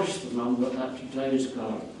that's twice the number at today's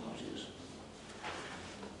garden parties.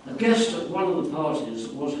 A guest at one of the parties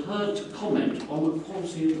was heard to comment on the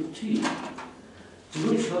quality of the tea, to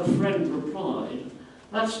which her friend replied,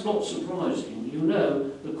 "That's not surprising, you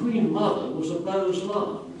know, the Queen Mother was a Bowes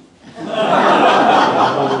Larn."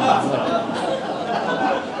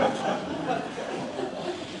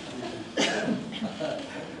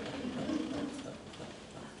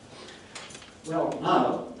 Well, now,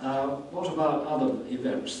 what about other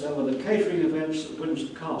events? There were the catering events at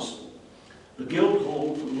Windsor Castle, the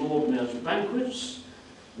Guildhall for Lord Mayor's banquets,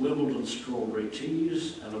 Wimbledon strawberry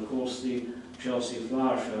teas, and of course the Chelsea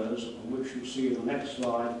flower shows, on which you see in the next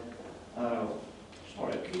slide.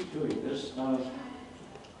 Sorry, I keep doing this.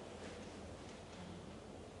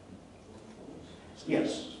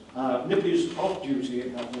 Yes, Nippy's off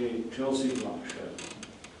duty at the Chelsea flower show.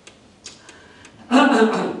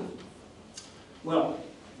 Well,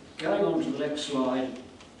 going on to the next slide,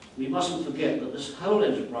 we mustn't forget that this whole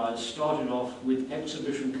enterprise started off with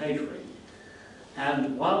exhibition catering,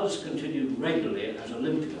 and while this continued regularly at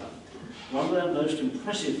Olympia, one of their most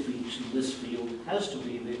impressive feats in this field has to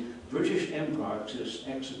be the British Empire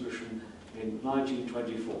exhibition in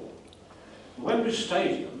 1924. The Wembley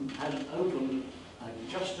Stadium had opened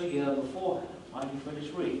just a year beforehand,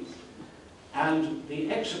 1923, and the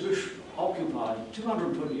exhibition occupied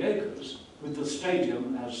 220 acres with the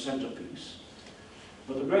stadium as centrepiece.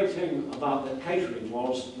 But the great thing about their catering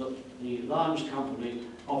was that the Lyons Company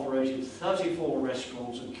operated 34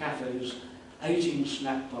 restaurants and cafes, 18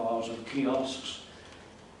 snack bars and kiosks.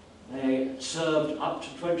 They served up to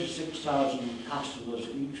 26,000 customers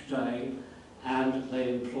each day, and they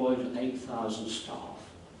employed 8,000 staff.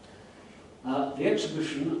 The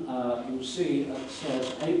exhibition, you'll see,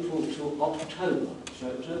 says April to October, so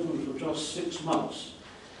it was open for just 6 months.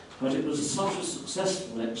 But it was such a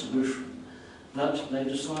successful exhibition that they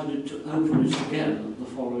decided to open it again the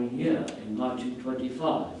following year, in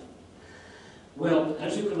 1925. Well,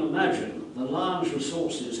 as you can imagine, the Lyons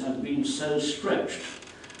resources had been so stretched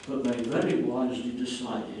that they very wisely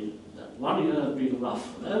decided that 1 year had been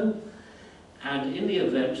enough for them, and in the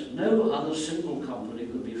event, no other single company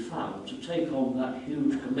could be found to take on that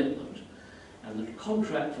huge commitment, and the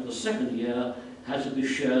contract for the second year had to be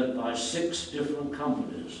shared by 6 different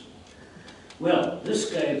companies. Well,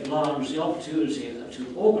 this gave Lyons the opportunity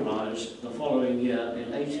to organise the following year,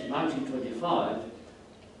 in 1925,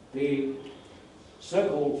 the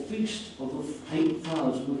so-called Feast of the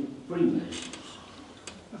 8,000 Freemasons.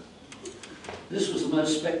 This was the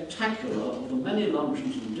most spectacular of the many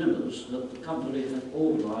luncheons and dinners that the company had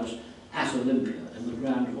organised at Olympia in the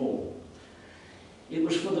Grand Hall. It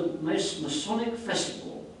was for the Masonic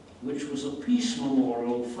Festival, which was a peace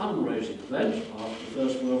memorial fundraising event after the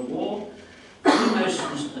First World War.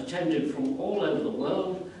 Freemasons attended from all over the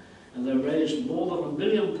world, and they raised more than £1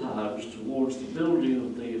 million towards the building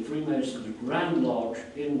of the Freemasons' Grand Lodge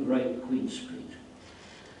in Great Queen Street.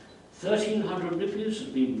 1,300 nippies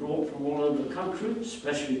had been brought from all over the country,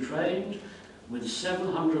 specially trained, with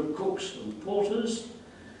 700 cooks and porters.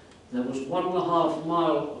 There was 1.5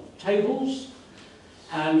 mile of tables,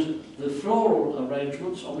 and the floral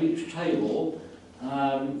arrangements on each table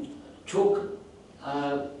took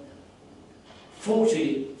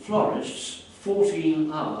 40 florists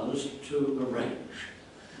 14 hours to arrange.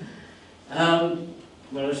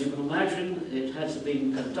 Well, as you can imagine, it has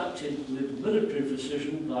been conducted with military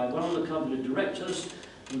precision by one of the company directors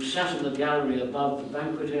who sat in the gallery above the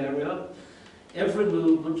banquet area. Every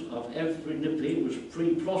movement of every nippy was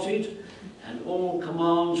pre-plotted, and all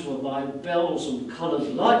commands were by bells and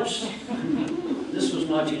coloured lights. This was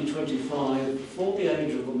 1925, before the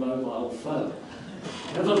age of the mobile phone.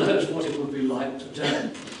 Never knows what it would be like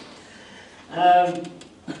today. I'm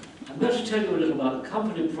going to tell you a little about the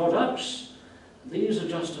company products. These are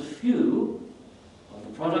just a few of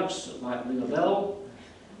the products that might ring a bell.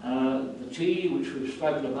 The tea, which we've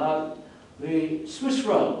spoken about, the Swiss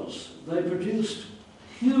rolls. They produced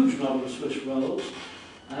a huge number of Swiss rolls.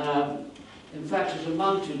 In fact, it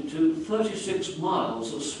amounted to 36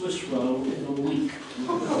 miles of Swiss roll in a week.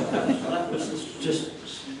 So that was the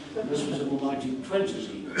statistics. This was in the 1920s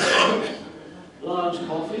even. Lyons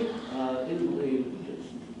coffee, in the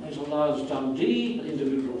Neville Lyons Dundee,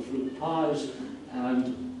 individual fruit pies,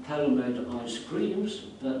 and tailor-made ice creams,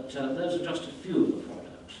 but those are just a few of the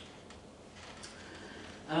products.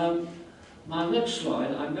 My next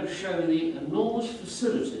slide, I'm going to show you the enormous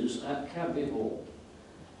facilities at Cadbury Hall.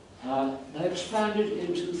 They expanded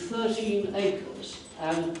into 13 acres,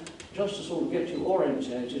 and just to sort of get you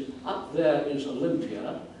orientated, up there is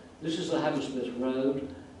Olympia. This is the Hammersmith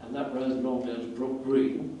Road, and that road along there is Brook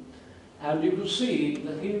Green. And you can see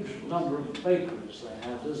the huge number of bakeries they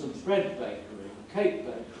have. There's a bread bakery, a cake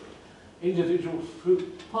bakery, individual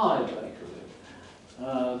fruit pie bakery,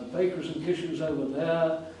 bakeries and kitchens over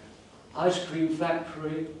there, ice cream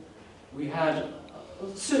factory. We had,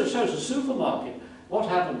 so it's a supermarket. What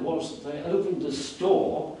happened was that they opened this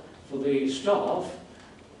store for the staff,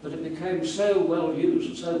 but it became so well used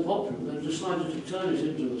and so popular, they decided to turn it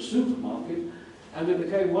into a supermarket, and it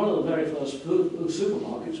became one of the very first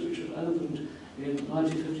supermarkets which had opened in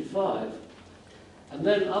 1955. And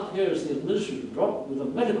then up here is the administrative block with a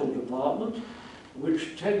medical department,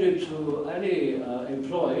 which tended to any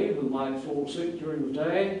employee who might fall sick during the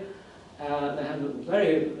day. They had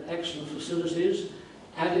very excellent facilities,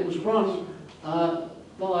 and it was run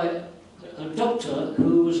by a doctor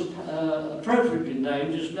who was appropriately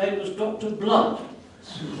named. His name was Dr. Blood.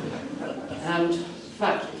 And in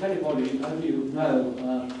fact, if anybody of you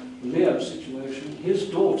know Leo's situation, his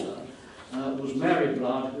daughter was Mary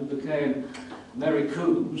Blood, who became Mary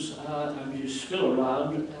Coombs, and she's still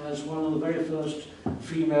around as one of the very first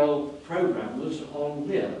female programmers on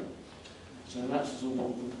Leo. So that's sort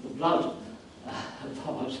of the blood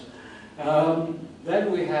part.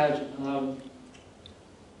 Then we had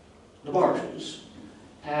laboratories,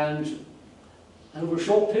 and over a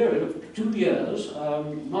short period of 2 years,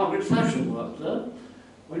 Margaret Thatcher worked there.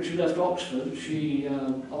 When she left Oxford,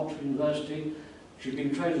 Oxford University, she'd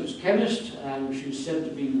been trained as a chemist, and she's said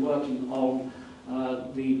to be working on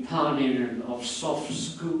the pioneering of soft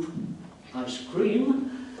scoop ice cream.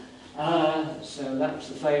 So that's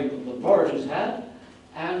the fame that the laboratories had.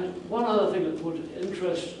 And one other thing that would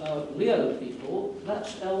interest Leo people,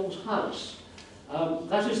 that's Elm's House.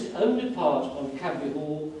 That is the only part of Cadbury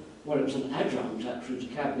Hall where it was an adjunct actually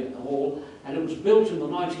to Cadbury Hall, and it was built in the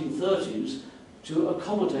 1930s to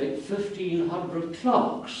accommodate 1,500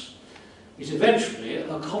 clerks. It eventually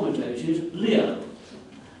accommodated Leo.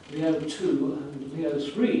 Leo II and Leo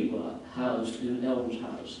III were housed in Elm's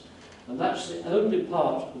House. And that's the only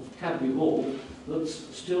part of Cadbury Hall that's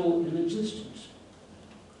still in existence.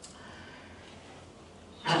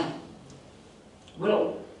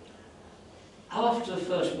 Well, after the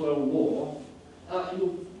First World War,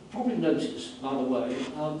 you'll probably notice, by the way,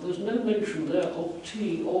 there's no mention there of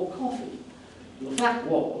tea or coffee. The fact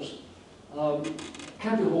was,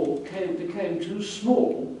 Cadbury Hall became too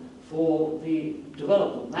small for the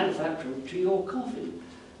development, manufacture of tea or coffee.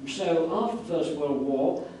 And so after the First World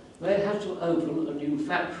War, they had to open a new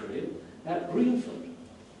factory at Greenford,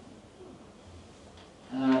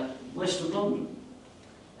 west of London.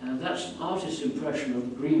 And that's an artist's impression of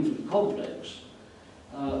the Greenford complex.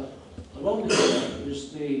 Along here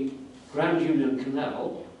is the Grand Union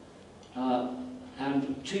Canal,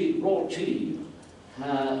 and raw tea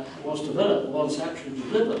was actually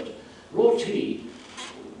delivered. Raw tea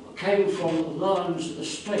came from Lyons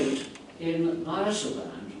estate in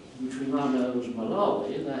Nyasaland, which we now know as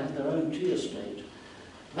Malawi. They had their own tea estate.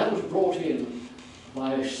 That was brought in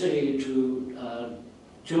by sea to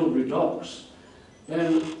Tilbury docks,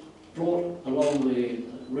 then brought along the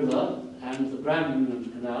river and the Grand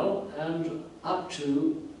Union Canal and up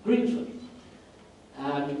to Greenford.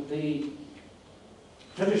 And the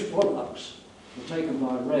finished products were taken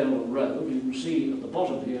by rail and road. You can see at the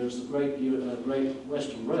bottom here is the Great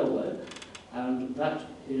Western Railway, and that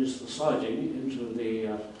is the siding into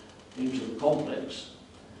the complex.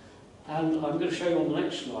 And I'm going to show you on the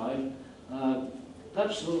next slide.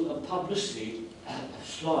 That's a publicity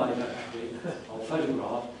slide, actually, or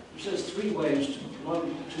photograph. It says 3 ways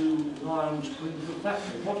to Lyons Greenfield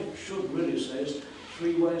Factory. What it should really say is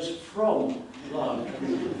 3 ways from Lyons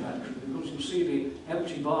Greenfield Factory, because you see the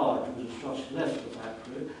empty barge that has just left the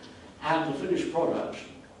factory and the finished product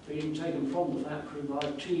being taken from the factory by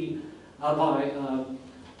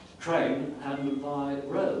train and by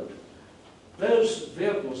road. Those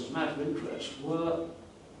vehicles, as a matter of interest, were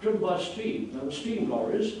driven by steam. They were steam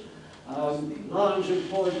lorries. Lyons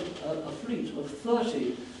employed a fleet of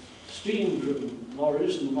 30 steam-driven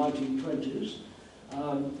lorries in the 1920s.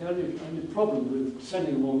 The only problem with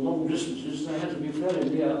sending them on long distances, they had to be fairly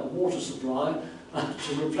near a water supply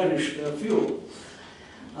to replenish their fuel.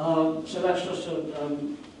 So that's just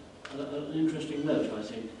an interesting note, I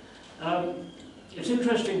think. It's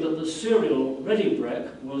interesting that the serial ready brick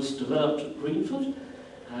was developed at Greenford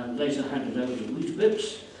and later handed over to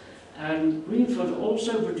Weetabix. And Greenford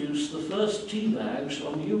also produced the first tea bags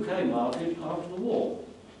on the UK market after the war.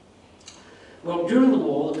 Well, during the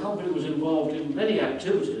war, the company was involved in many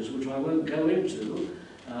activities, which I won't go into,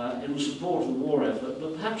 in support of the war effort,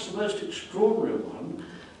 but perhaps the most extraordinary one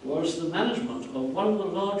was the management of one of the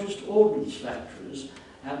largest ordnance factories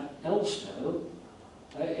at Elstow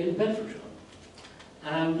in Bedfordshire.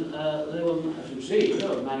 And they were, as you see, they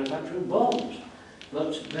were manufacturing bombs.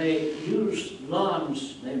 But they used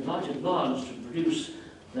Lyons, they invited Lyons to produce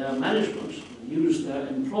their management, use their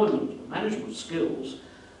employment management skills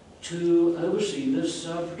to oversee this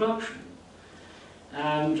production.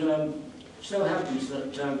 And so happens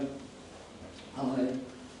that I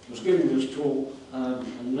was giving this talk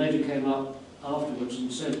and a lady came up afterwards and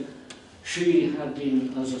said she had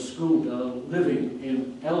been, as a schoolgirl, living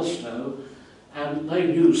in Elstow, and they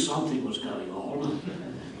knew something was going on.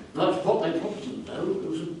 But what they probably didn't know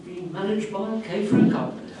was it was being managed by a catering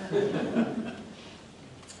company.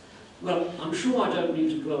 Well, I'm sure I don't need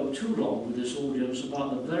to dwell too long with this audience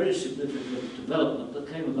about the very significant development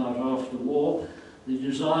that came about after the war, the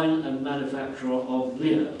design and manufacture of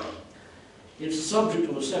Leo. It's the subject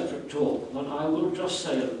of a separate talk, but I will just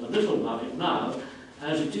say a little about it now,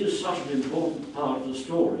 as it is such an important part of the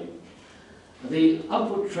story. The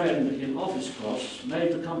upward trend in office costs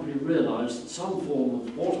made the company realise that some form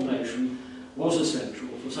of automation was essential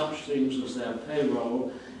for such things as their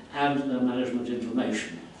payroll and their management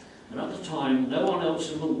information. And at the time, no one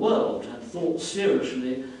else in the world had thought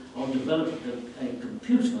seriously of developing a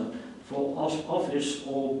computer for office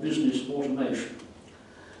or business automation.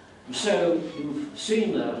 And so you've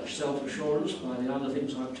seen their self-assurance by the other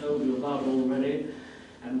things I've told you about already,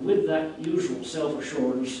 and with that usual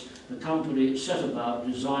self-assurance, the company set about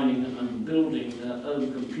designing and building their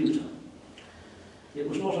own computer. It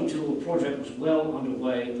was not until the project was well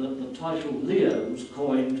underway that the title Leo was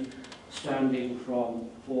coined, standing for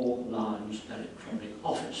Lyons Electronic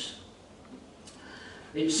Office.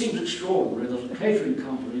 It seems extraordinary that a catering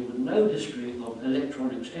company with no history of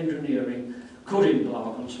electronics engineering could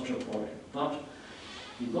embark on such a project, but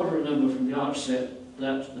you've got to remember from the outset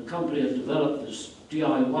that the company had developed this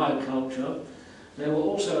DIY culture. They were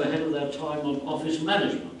also ahead of their time on office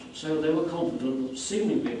management, so they were confident that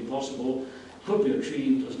seemingly impossible could be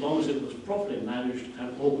achieved as long as it was properly managed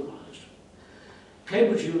and organised.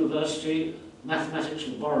 Cambridge University Mathematics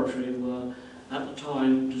Laboratory were at the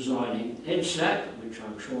time designing EDSAC, which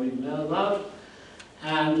I'm sure you know about,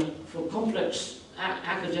 and for complex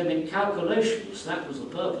academic calculations, that was the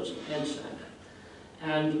purpose of EDSAC.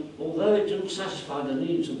 And although it didn't satisfy the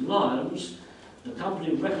needs of Lyons, the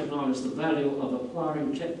company recognised the value of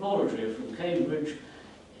acquiring technology from Cambridge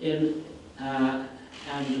and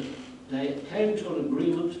they came to an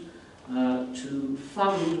agreement to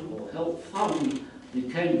fund or help fund the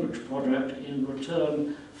Cambridge project in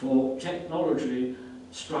return for technology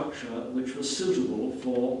structure which was suitable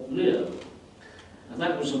for Leo. And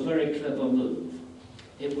that was a very clever move.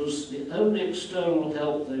 It was the only external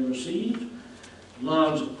help they received.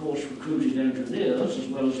 Lyons, of course, recruited engineers as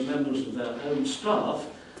well as members of their own staff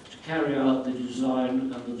to carry out the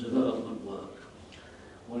design and the development work.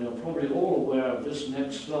 Well, you're probably all aware of this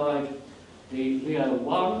next slide, the Leo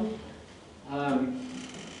 1.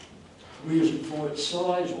 Reason for its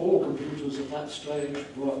size, all computers at that stage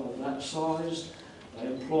were of that size. They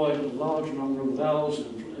employed a large number of vowels,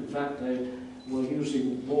 and in fact they were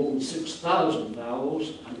using more than 6,000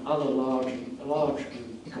 vowels and other large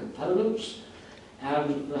components.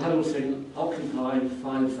 And the whole thing occupied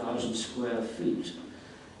 5,000 square feet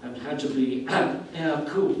and had to be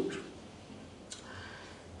air-cooled.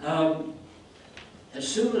 as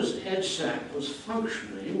soon as EDSAC was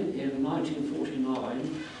functioning in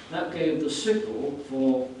 1949, that gave the signal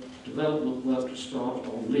for development work to start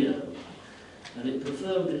on LEO. And it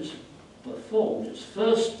performed its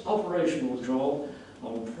first operational job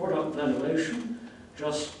on product valuation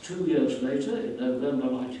just 2 years later, in November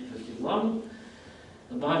 1951.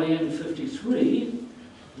 And by the end of 1953,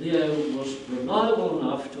 LEO was reliable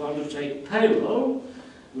enough to undertake payroll,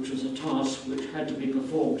 which was a task which had to be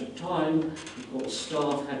performed at time because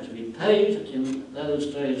staff had to be paid in those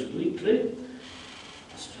days weekly.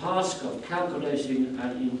 The task of calculating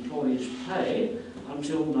an employee's pay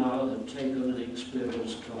until now had taken an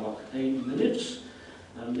experienced clerk 8 minutes,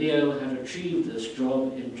 and LEO had achieved this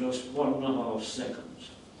job in just 1.5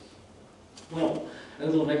 seconds. Well,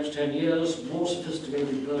 over the next 10 years, more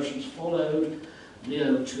sophisticated versions followed,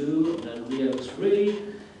 LEO 2 and then LEO 3,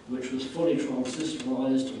 which was fully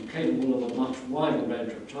transistorized and capable of a much wider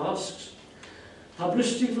range of tasks.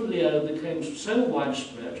 Publicity for LEO became so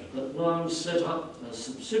widespread that Lyons set up a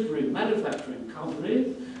subsidiary manufacturing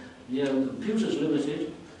company, LEO Computers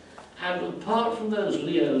Limited, and apart from those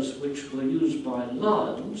LEOs which were used by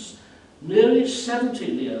Lyons, nearly 70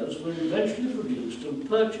 LEOs were eventually produced and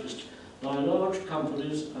purchased by large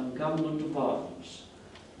companies and government departments.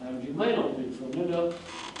 And you may not be familiar,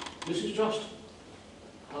 this is just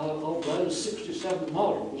of those 67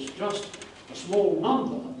 models, just a small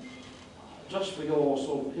number, just for your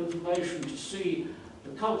sort of information to see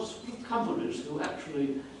the companies who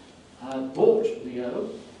actually bought LEO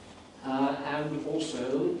and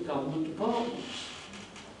also government departments.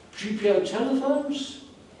 GPO telephones,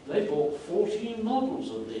 they bought 14 models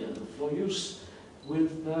of LEO for use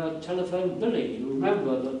with telephone billing. You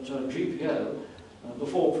remember that GPO,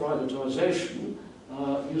 before privatisation,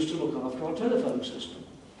 used to look after our telephone system.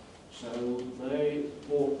 So they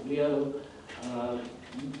bought LEO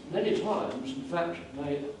many times. In fact,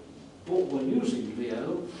 they were using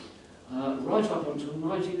LEO right up until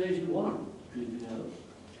 1981, GPO.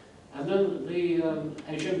 And then the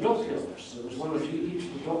HM dockyards. There was one at each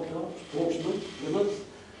of the dockyards, Portsmouth, Plymouth,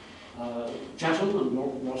 Chatham and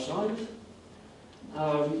Rosyth.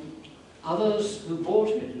 Others who bought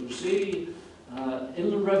it, you see,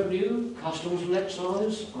 Inland Revenue, Customs and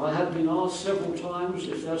Excise. I have been asked several times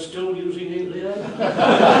if they're still using LEO.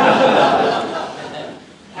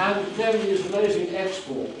 And then these amazing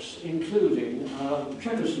exports, including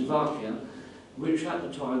Czechoslovakia, which at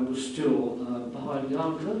the time was still behind the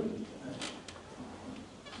Iron Curtain.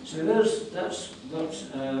 So that's what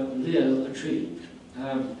LEO achieved.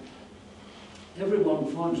 Everyone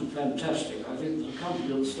finds it fantastic. I think the company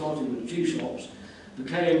that started with G-shops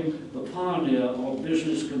became the pioneer of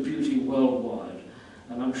business computing worldwide.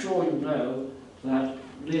 And I'm sure you know that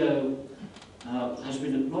LEO has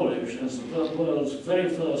been acknowledged as the world's very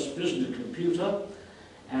first business computer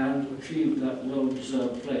and achieved that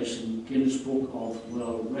well-deserved place in Guinness Book of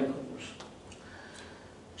World Records.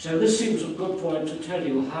 So this seems a good point to tell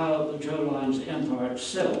you how the Joe Lyons empire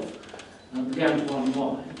itself began to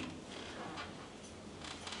unwind.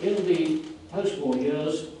 In the post-war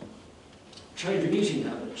years, changing eating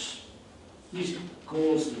habits. These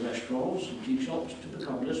caused the restaurants and tea shops to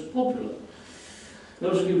become less popular. There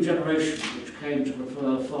was a new generation which came to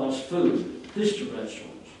prefer fast food, bistro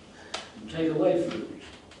restaurants, and take-away food.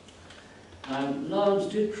 And Lyons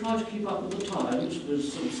did try to keep up with the times with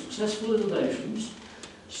some successful innovations,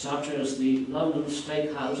 such as the London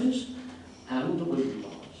steak houses and the Wimpy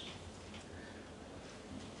bars.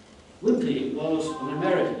 Wimpy was an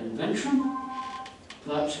American invention,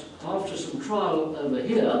 but after some trial over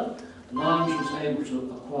here, Lyons was able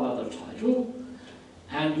to acquire the title,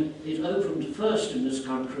 and it opened first in this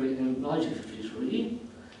country in 1953,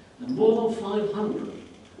 and more than 500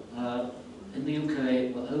 in the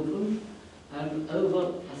UK were opened, and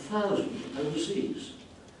over 1,000 overseas.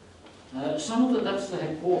 Some of it, that's the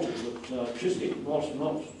headquarters at Chiswick,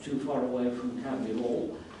 not too far away from Canby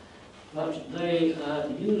Hall, but they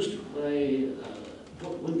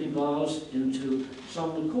put Wimpy bars into some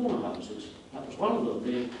of the corner houses. That was one of them,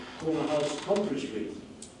 the corner house, Coventry Street.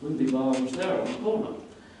 Wimpy bar was there on the corner.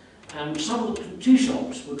 And some of the tea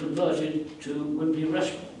shops were converted to Wimpy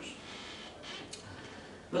restaurants.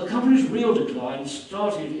 But the company's real decline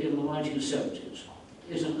started in the 1970s.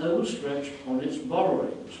 It had overstretched on its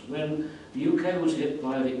borrowings when the UK was hit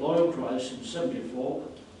by the oil crisis in 74,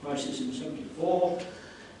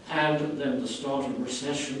 and then the start of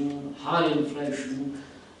recession, high inflation,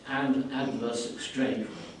 and adverse exchange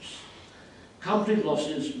rates. Company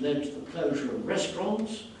losses led to the closure of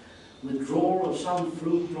restaurants, withdrawal of some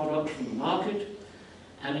fruit products from the market,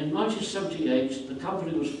 and in 1978 the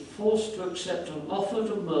company was forced to accept an offer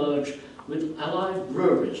to merge with Allied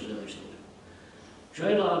Breweries Limited.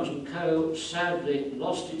 J. Lyons and Co. sadly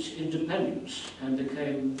lost its independence and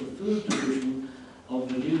became the food division of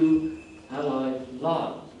the new Allied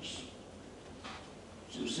Lyons.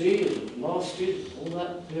 As you see, it lasted all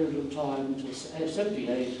that period of time until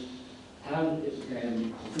 78, and it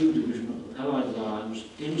became the food division of Allied Lyons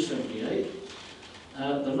in 78.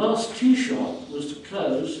 The last tea shop was to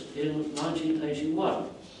close in 1981.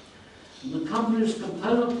 And the company's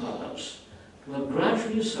component parts were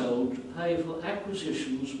gradually sold to pay for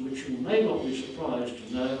acquisitions which you may not be surprised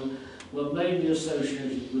to know were mainly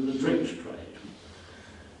associated with the drinks trade.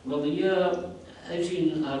 Well, the year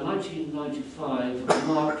 1995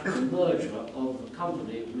 marked the merger of the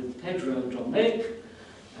company with Pedro Domecq,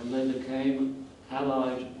 and they became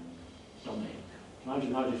Allied Domecq.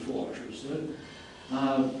 1994, I should say.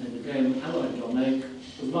 They became Allied Domecq.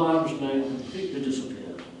 The Lyons name completely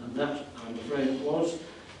disappeared, and that, I'm afraid, was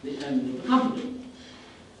the end of the company.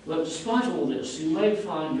 But despite all this, you may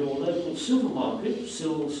find your local supermarket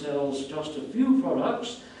still sells just a few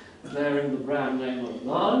products bearing the brand name of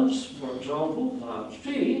Lyons, for example, Lyons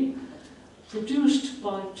Tea, produced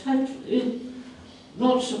by Tetley.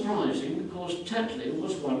 Not surprising, because Tetley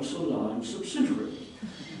was once a Lyons subsidiary.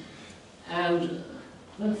 And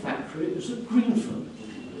their factory is at Greenford.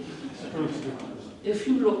 If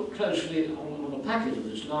you look closely on a packet of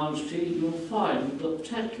this Lyons Tea, you'll find that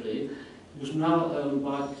Tetley is now owned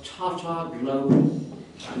by Tata Global,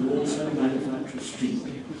 who also manufactures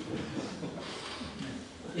steam.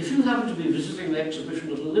 If you happen to be visiting the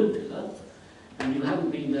exhibition at Olympia, and you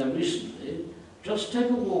haven't been there recently, just take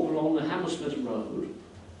a walk along the Hammersmith Road,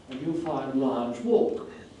 and you'll find Lyons Walk.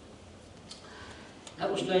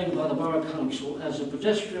 That was named by the Borough Council as a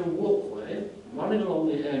pedestrian walkway running along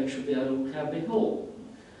the edge of the old Cadby Hall.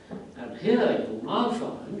 And here you'll now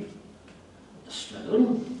find a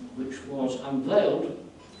stone which was unveiled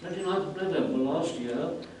 29th of November last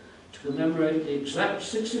year to commemorate the exact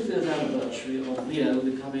 65th anniversary of Leo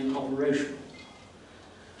becoming operational.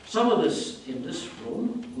 Some of us in this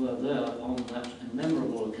room were there on that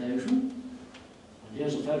memorable occasion. And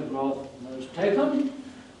here's a photograph that was taken. You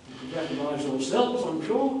can recognise yourselves, I'm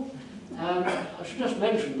sure. And I should just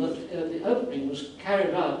mention that the opening was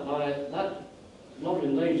carried out by that lovely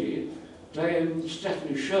lady, Dame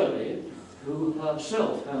Stephanie Shirley, who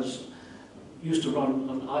herself used to run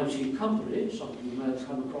an IT company. Some of you may have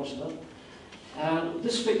come across her. And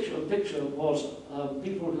this picture was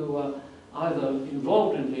people who were either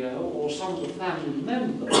involved in Leo or some of the family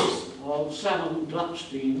members of Salmon,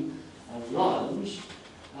 Gluckstein and Lyons.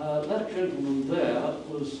 That gentleman there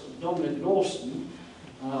was Dominic Lawson,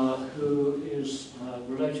 who is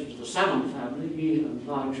related to the Salmon family. He and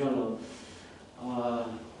Nigella are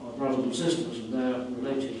brothers and sisters, and they're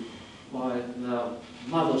related by their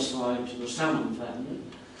mother's side to the Salmon family.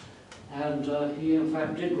 And he, in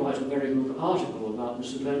fact, did write a very good article about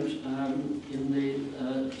this event in the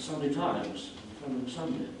Sunday Times, the following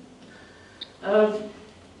Sunday.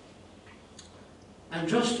 And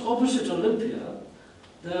just opposite Olympia,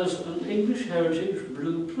 there's an English Heritage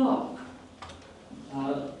blue plaque.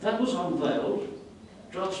 That was unveiled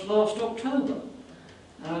just last October.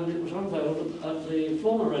 And it was unveiled at the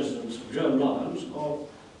former residence of Joe Lyons,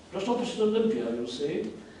 just opposite Olympia, you'll see,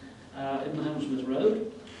 in the Hammersmith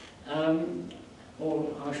Road.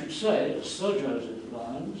 Or I should say, Sir Joseph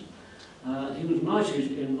Lyons. He was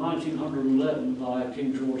knighted in 1911 by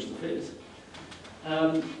King George V.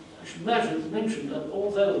 I should mention that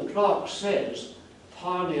although the plaque says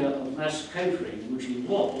pioneer of mass catering, which he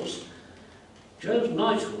was, Joe's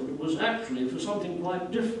knighthood was actually for something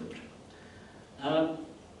quite different.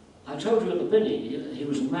 I told you at the beginning he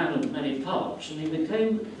was a man of many parts, and he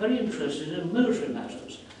became very interested in military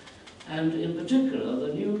matters, and in particular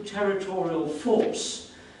the new territorial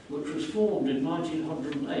force, which was formed in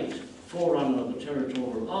 1908, forerunner of the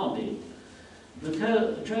Territorial Army.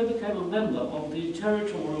 Joe became a member of the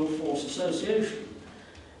Territorial Force Association,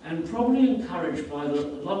 and probably encouraged by the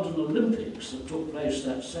London Olympics that took place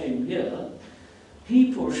that same year,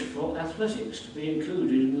 he pushed for athletics to be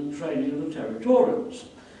included in the training of the territorials.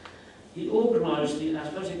 He organised the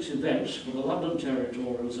athletics events for the London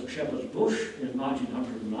Territorials at Shepherd's Bush in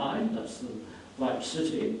 1909, that's the White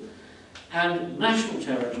City, and national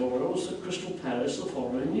territorials at Crystal Palace the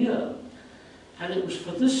following year. And it was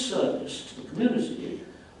for this service to the community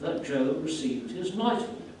that Joe received his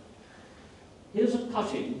knighthood. Here's a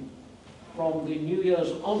cutting from the New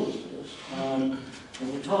Year's Honours list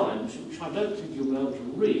of the Times, which I don't think you'll be able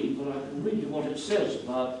to read, but I can read you what it says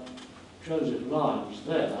about Joseph Lyons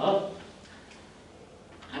there.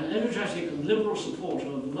 an energetic and liberal supporter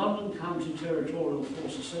of the London County Territorial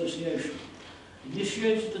Force Association,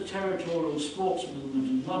 initiated the territorial sports movement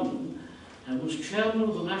in London and was chairman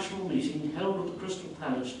of the national meeting held at the Crystal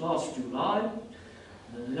Palace last July.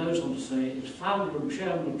 And then it goes on to say it's founder and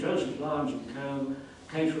chairman of Joseph Lyons and Co,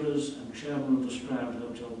 caterers, and chairman of the Strand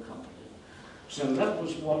Hotel Company. So that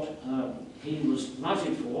was what he was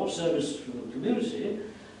knighted for, service to the community.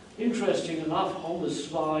 Interesting enough, on this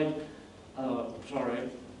slide,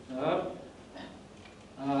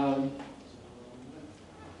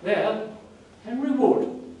 there, Henry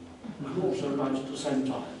Wood was also right at the same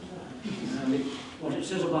time. And what it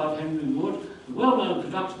says about Henry Wood, the well-known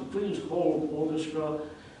conductor of the Queen's Hall Orchestra,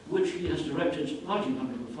 which he has directed since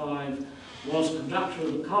 1905, was conductor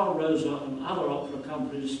of the Carl Rosa and other opera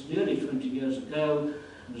companies nearly 20 years ago,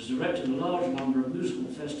 and has directed a large number of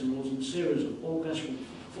musical festivals and series of orchestral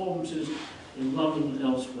performances in London and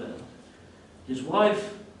elsewhere. His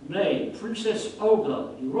wife, née Princess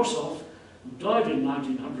Olga Urosov, who died in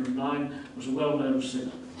 1909, was a well-known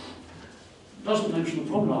singer. Doesn't mention the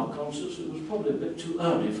promenade concerts, it was probably a bit too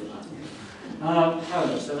early for that.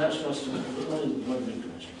 So that's just a very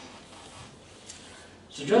interest.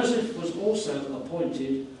 Sir Joseph was also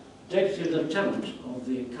appointed Deputy Lieutenant of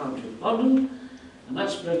the County of London, and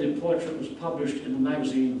that splendid portrait was published in the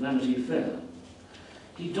magazine Vanity Fair.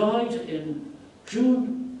 He died in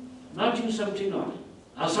June 1979.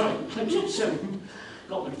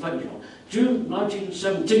 Got my phone on. June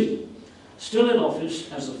 1917. Still in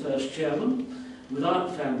office as the first chairman,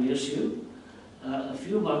 without family issue, a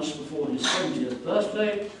few months before his 70th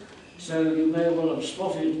birthday. So you may well have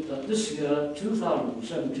spotted that this year,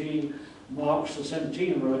 2017, marks the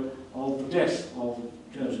centenary of the death of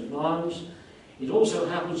Joseph Lyons. It also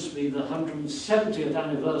happens to be the 170th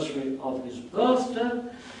anniversary of his birthday,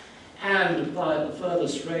 and by a further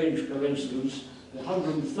strange coincidence, the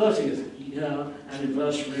 130th year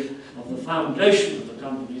anniversary of the foundation of the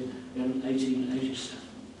company in 1887.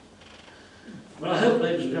 Well, I hope,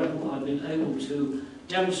 ladies and gentlemen, I've been able to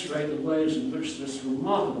demonstrate the ways in which this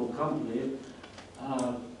remarkable company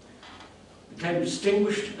became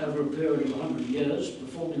distinguished over a period of 100 years,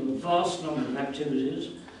 performing a vast number of activities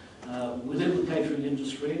within the catering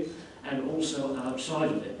industry and also outside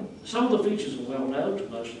of it. Some of the features are well known to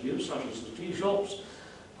most of you, such as the tea shops,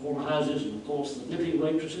 corner houses, and of course the nippy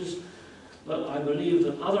waitresses, but I believe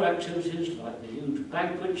that other activities like the huge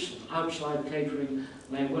banquets and outside catering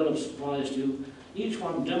may well have surprised you, each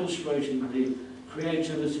one demonstrating the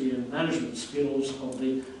creativity and management skills of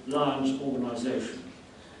the Lyons organisation.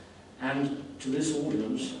 And to this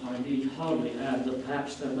audience, I need hardly add that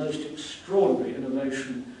perhaps their most extraordinary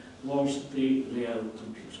innovation was the Leo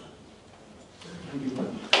computer. Thank you very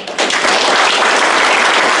much.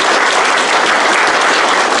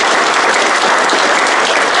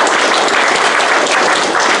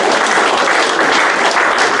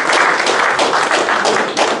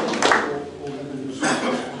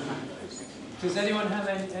 Does anyone have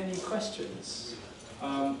any questions?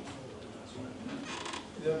 There'll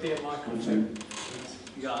be a microphone.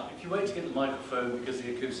 Yeah, if you wait to get the microphone because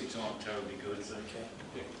the acoustics aren't terribly good. It's okay.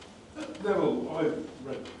 Neville, I've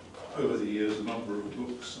read over the years a number of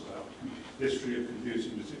books about history of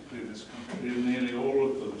computing, particularly in this country, and nearly all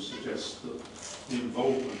of them suggest that the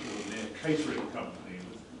involvement of a mere catering company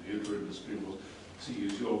with the computer industry was, to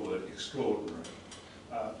use your word, extraordinary.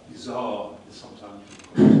 Bizarre is sometimes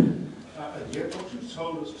put. And yet what you've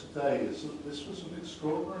told us today is that this was an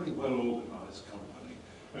extraordinarily well-organised company,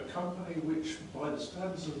 a company which, by the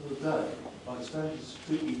standards of the day, by the standards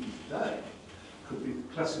of even today, could be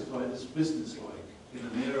classified as businesslike in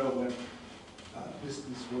an era when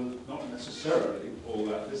business was not necessarily all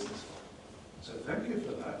that businesslike. So thank you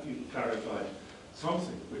for that. You've clarified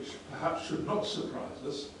something which perhaps should not surprise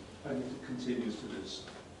us, and it continues to do so.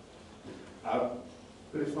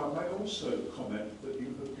 But if I may also comment that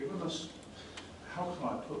you have given us, how can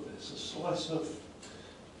I put this, a slice of,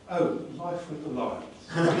 life with the Lions.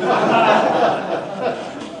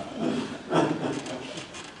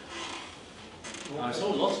 I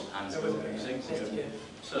saw lots of hands going.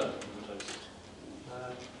 Sir.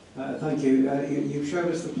 Thank you. You've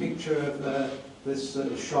showed us the picture of this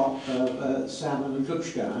shop of Salmon and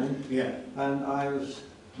Gutschgein. Yeah. And I was,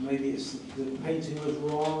 maybe it's the painting was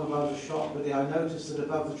wrong above the shop, but I noticed that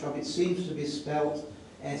above the shop it seems to be spelt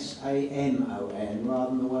S-A-M-O-N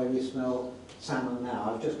rather than the way we spell salmon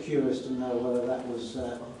now. I'm just curious to know whether that was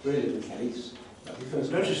really the case.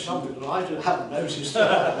 I've noticed something that I haven't noticed.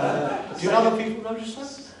 Do other people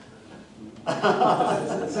notice that?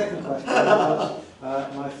 The second question was,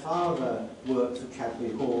 my father worked for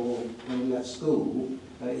Cadbury Hall when we left school,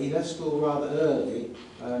 He left school rather early,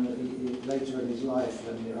 and later in his life,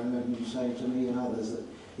 and I remember him saying to me and others that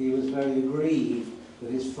he was very aggrieved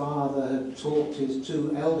that his father had taught his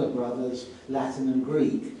two elder brothers Latin and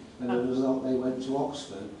Greek, and as a result they went to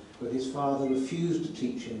Oxford, but his father refused to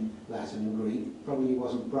teach him Latin and Greek. Probably he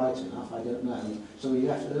wasn't bright enough, I don't know. So he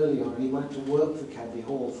left early on, and he went to work for Cadbury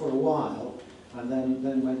Hall for a while, and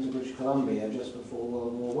then went to British Columbia just before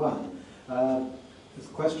World War I. The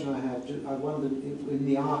question I had, I wondered, in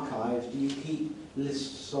the archives, do you keep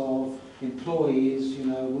lists of employees, you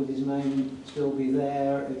know, would his name still be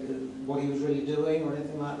there, what he was really doing, or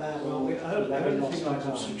anything like that? Well, the only thing I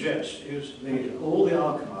can suggest is all the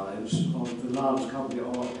archives of the Lyons Company are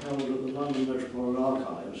held at the London Metropolitan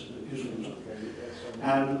Archives in Islington.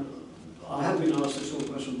 And I have been asked this sort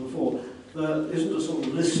of question before. There isn't a sort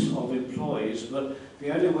of list of employees, but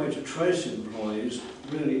the only way to trace employees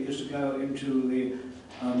really is to go into the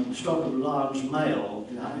stock of Lyons Mail,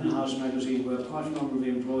 the in-house magazine, where quite a number of the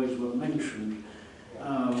employees were mentioned.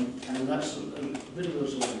 And that's a bit of a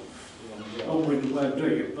sort of long-winded way of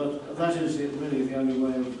doing it, but that is really the only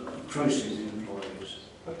way of tracing the employees.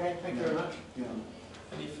 Okay, thank you very much. Yeah.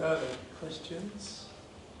 Any further questions?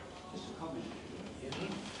 Just a comment. Yeah.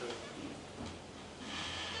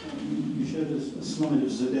 You showed us a slide of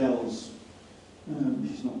Zadell's,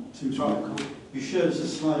 which is not too far. You showed us a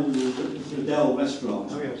slide of the Zadell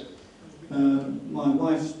restaurant. Oh, yes. My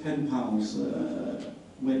wife's pen pals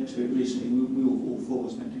went to it recently. We all four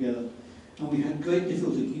of us went together. And we had great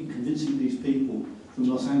difficulty convincing these people from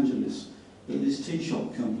Los Angeles that this tea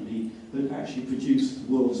shop company had actually produced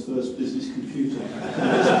the world's first business computer.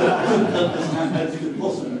 That could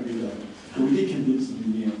possibly be done. But we did convince them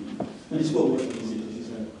in the end. And it's got work, as you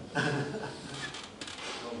said.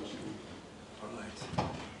 All right. I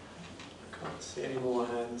can't see any more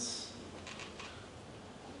hands.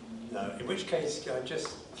 No, in which case, I just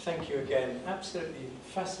thank you again. Absolutely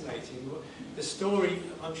fascinating. The story,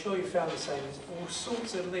 I'm sure you found the same, there's all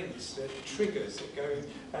sorts of links, triggers that go,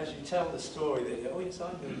 as you tell the story, that, oh yes,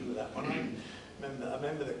 I remember that one. I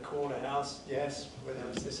remember the corner house, yes, when I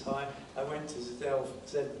was this high. I went to Zadell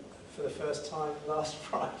for the first time last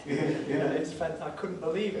Friday. It's fantastic. I couldn't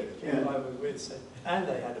believe it. The people I was with said, and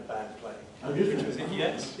they had a band playing, which was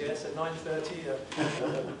yes, at 9:30 a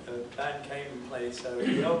band came and played. So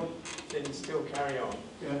the old things still carry on.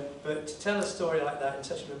 Yeah. But to tell a story like that in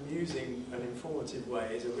such an amusing and informative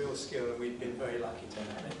way is a real skill, and we've been very lucky to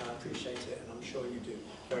have it. And I appreciate it, and I'm sure you do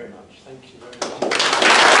very much. Thank you very much.